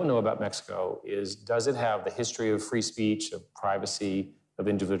what I don't know about Mexico is, does it have the history of free speech, of privacy, of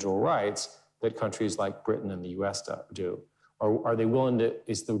individual rights that countries like Britain and the US do? Or are they willing to,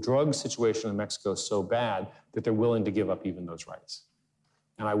 is the drug situation in Mexico so bad that they're willing to give up even those rights?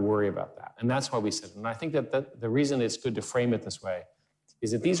 And I worry about that. And that's why we said, and I think that the reason it's good to frame it this way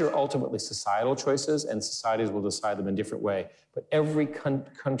is that these are ultimately societal choices, and societies will decide them in a different way. But every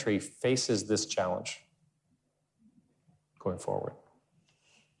country faces this challenge going forward.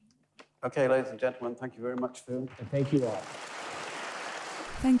 Okay, ladies and gentlemen, thank you very much, Phil. And thank you all.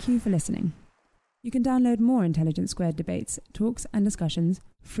 Thank you for listening. You can download more Intelligence Squared debates, talks and discussions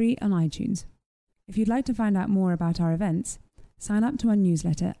free on iTunes. If you'd like to find out more about our events, sign up to our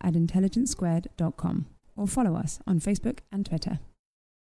newsletter at intelligencesquared.com or follow us on Facebook and Twitter.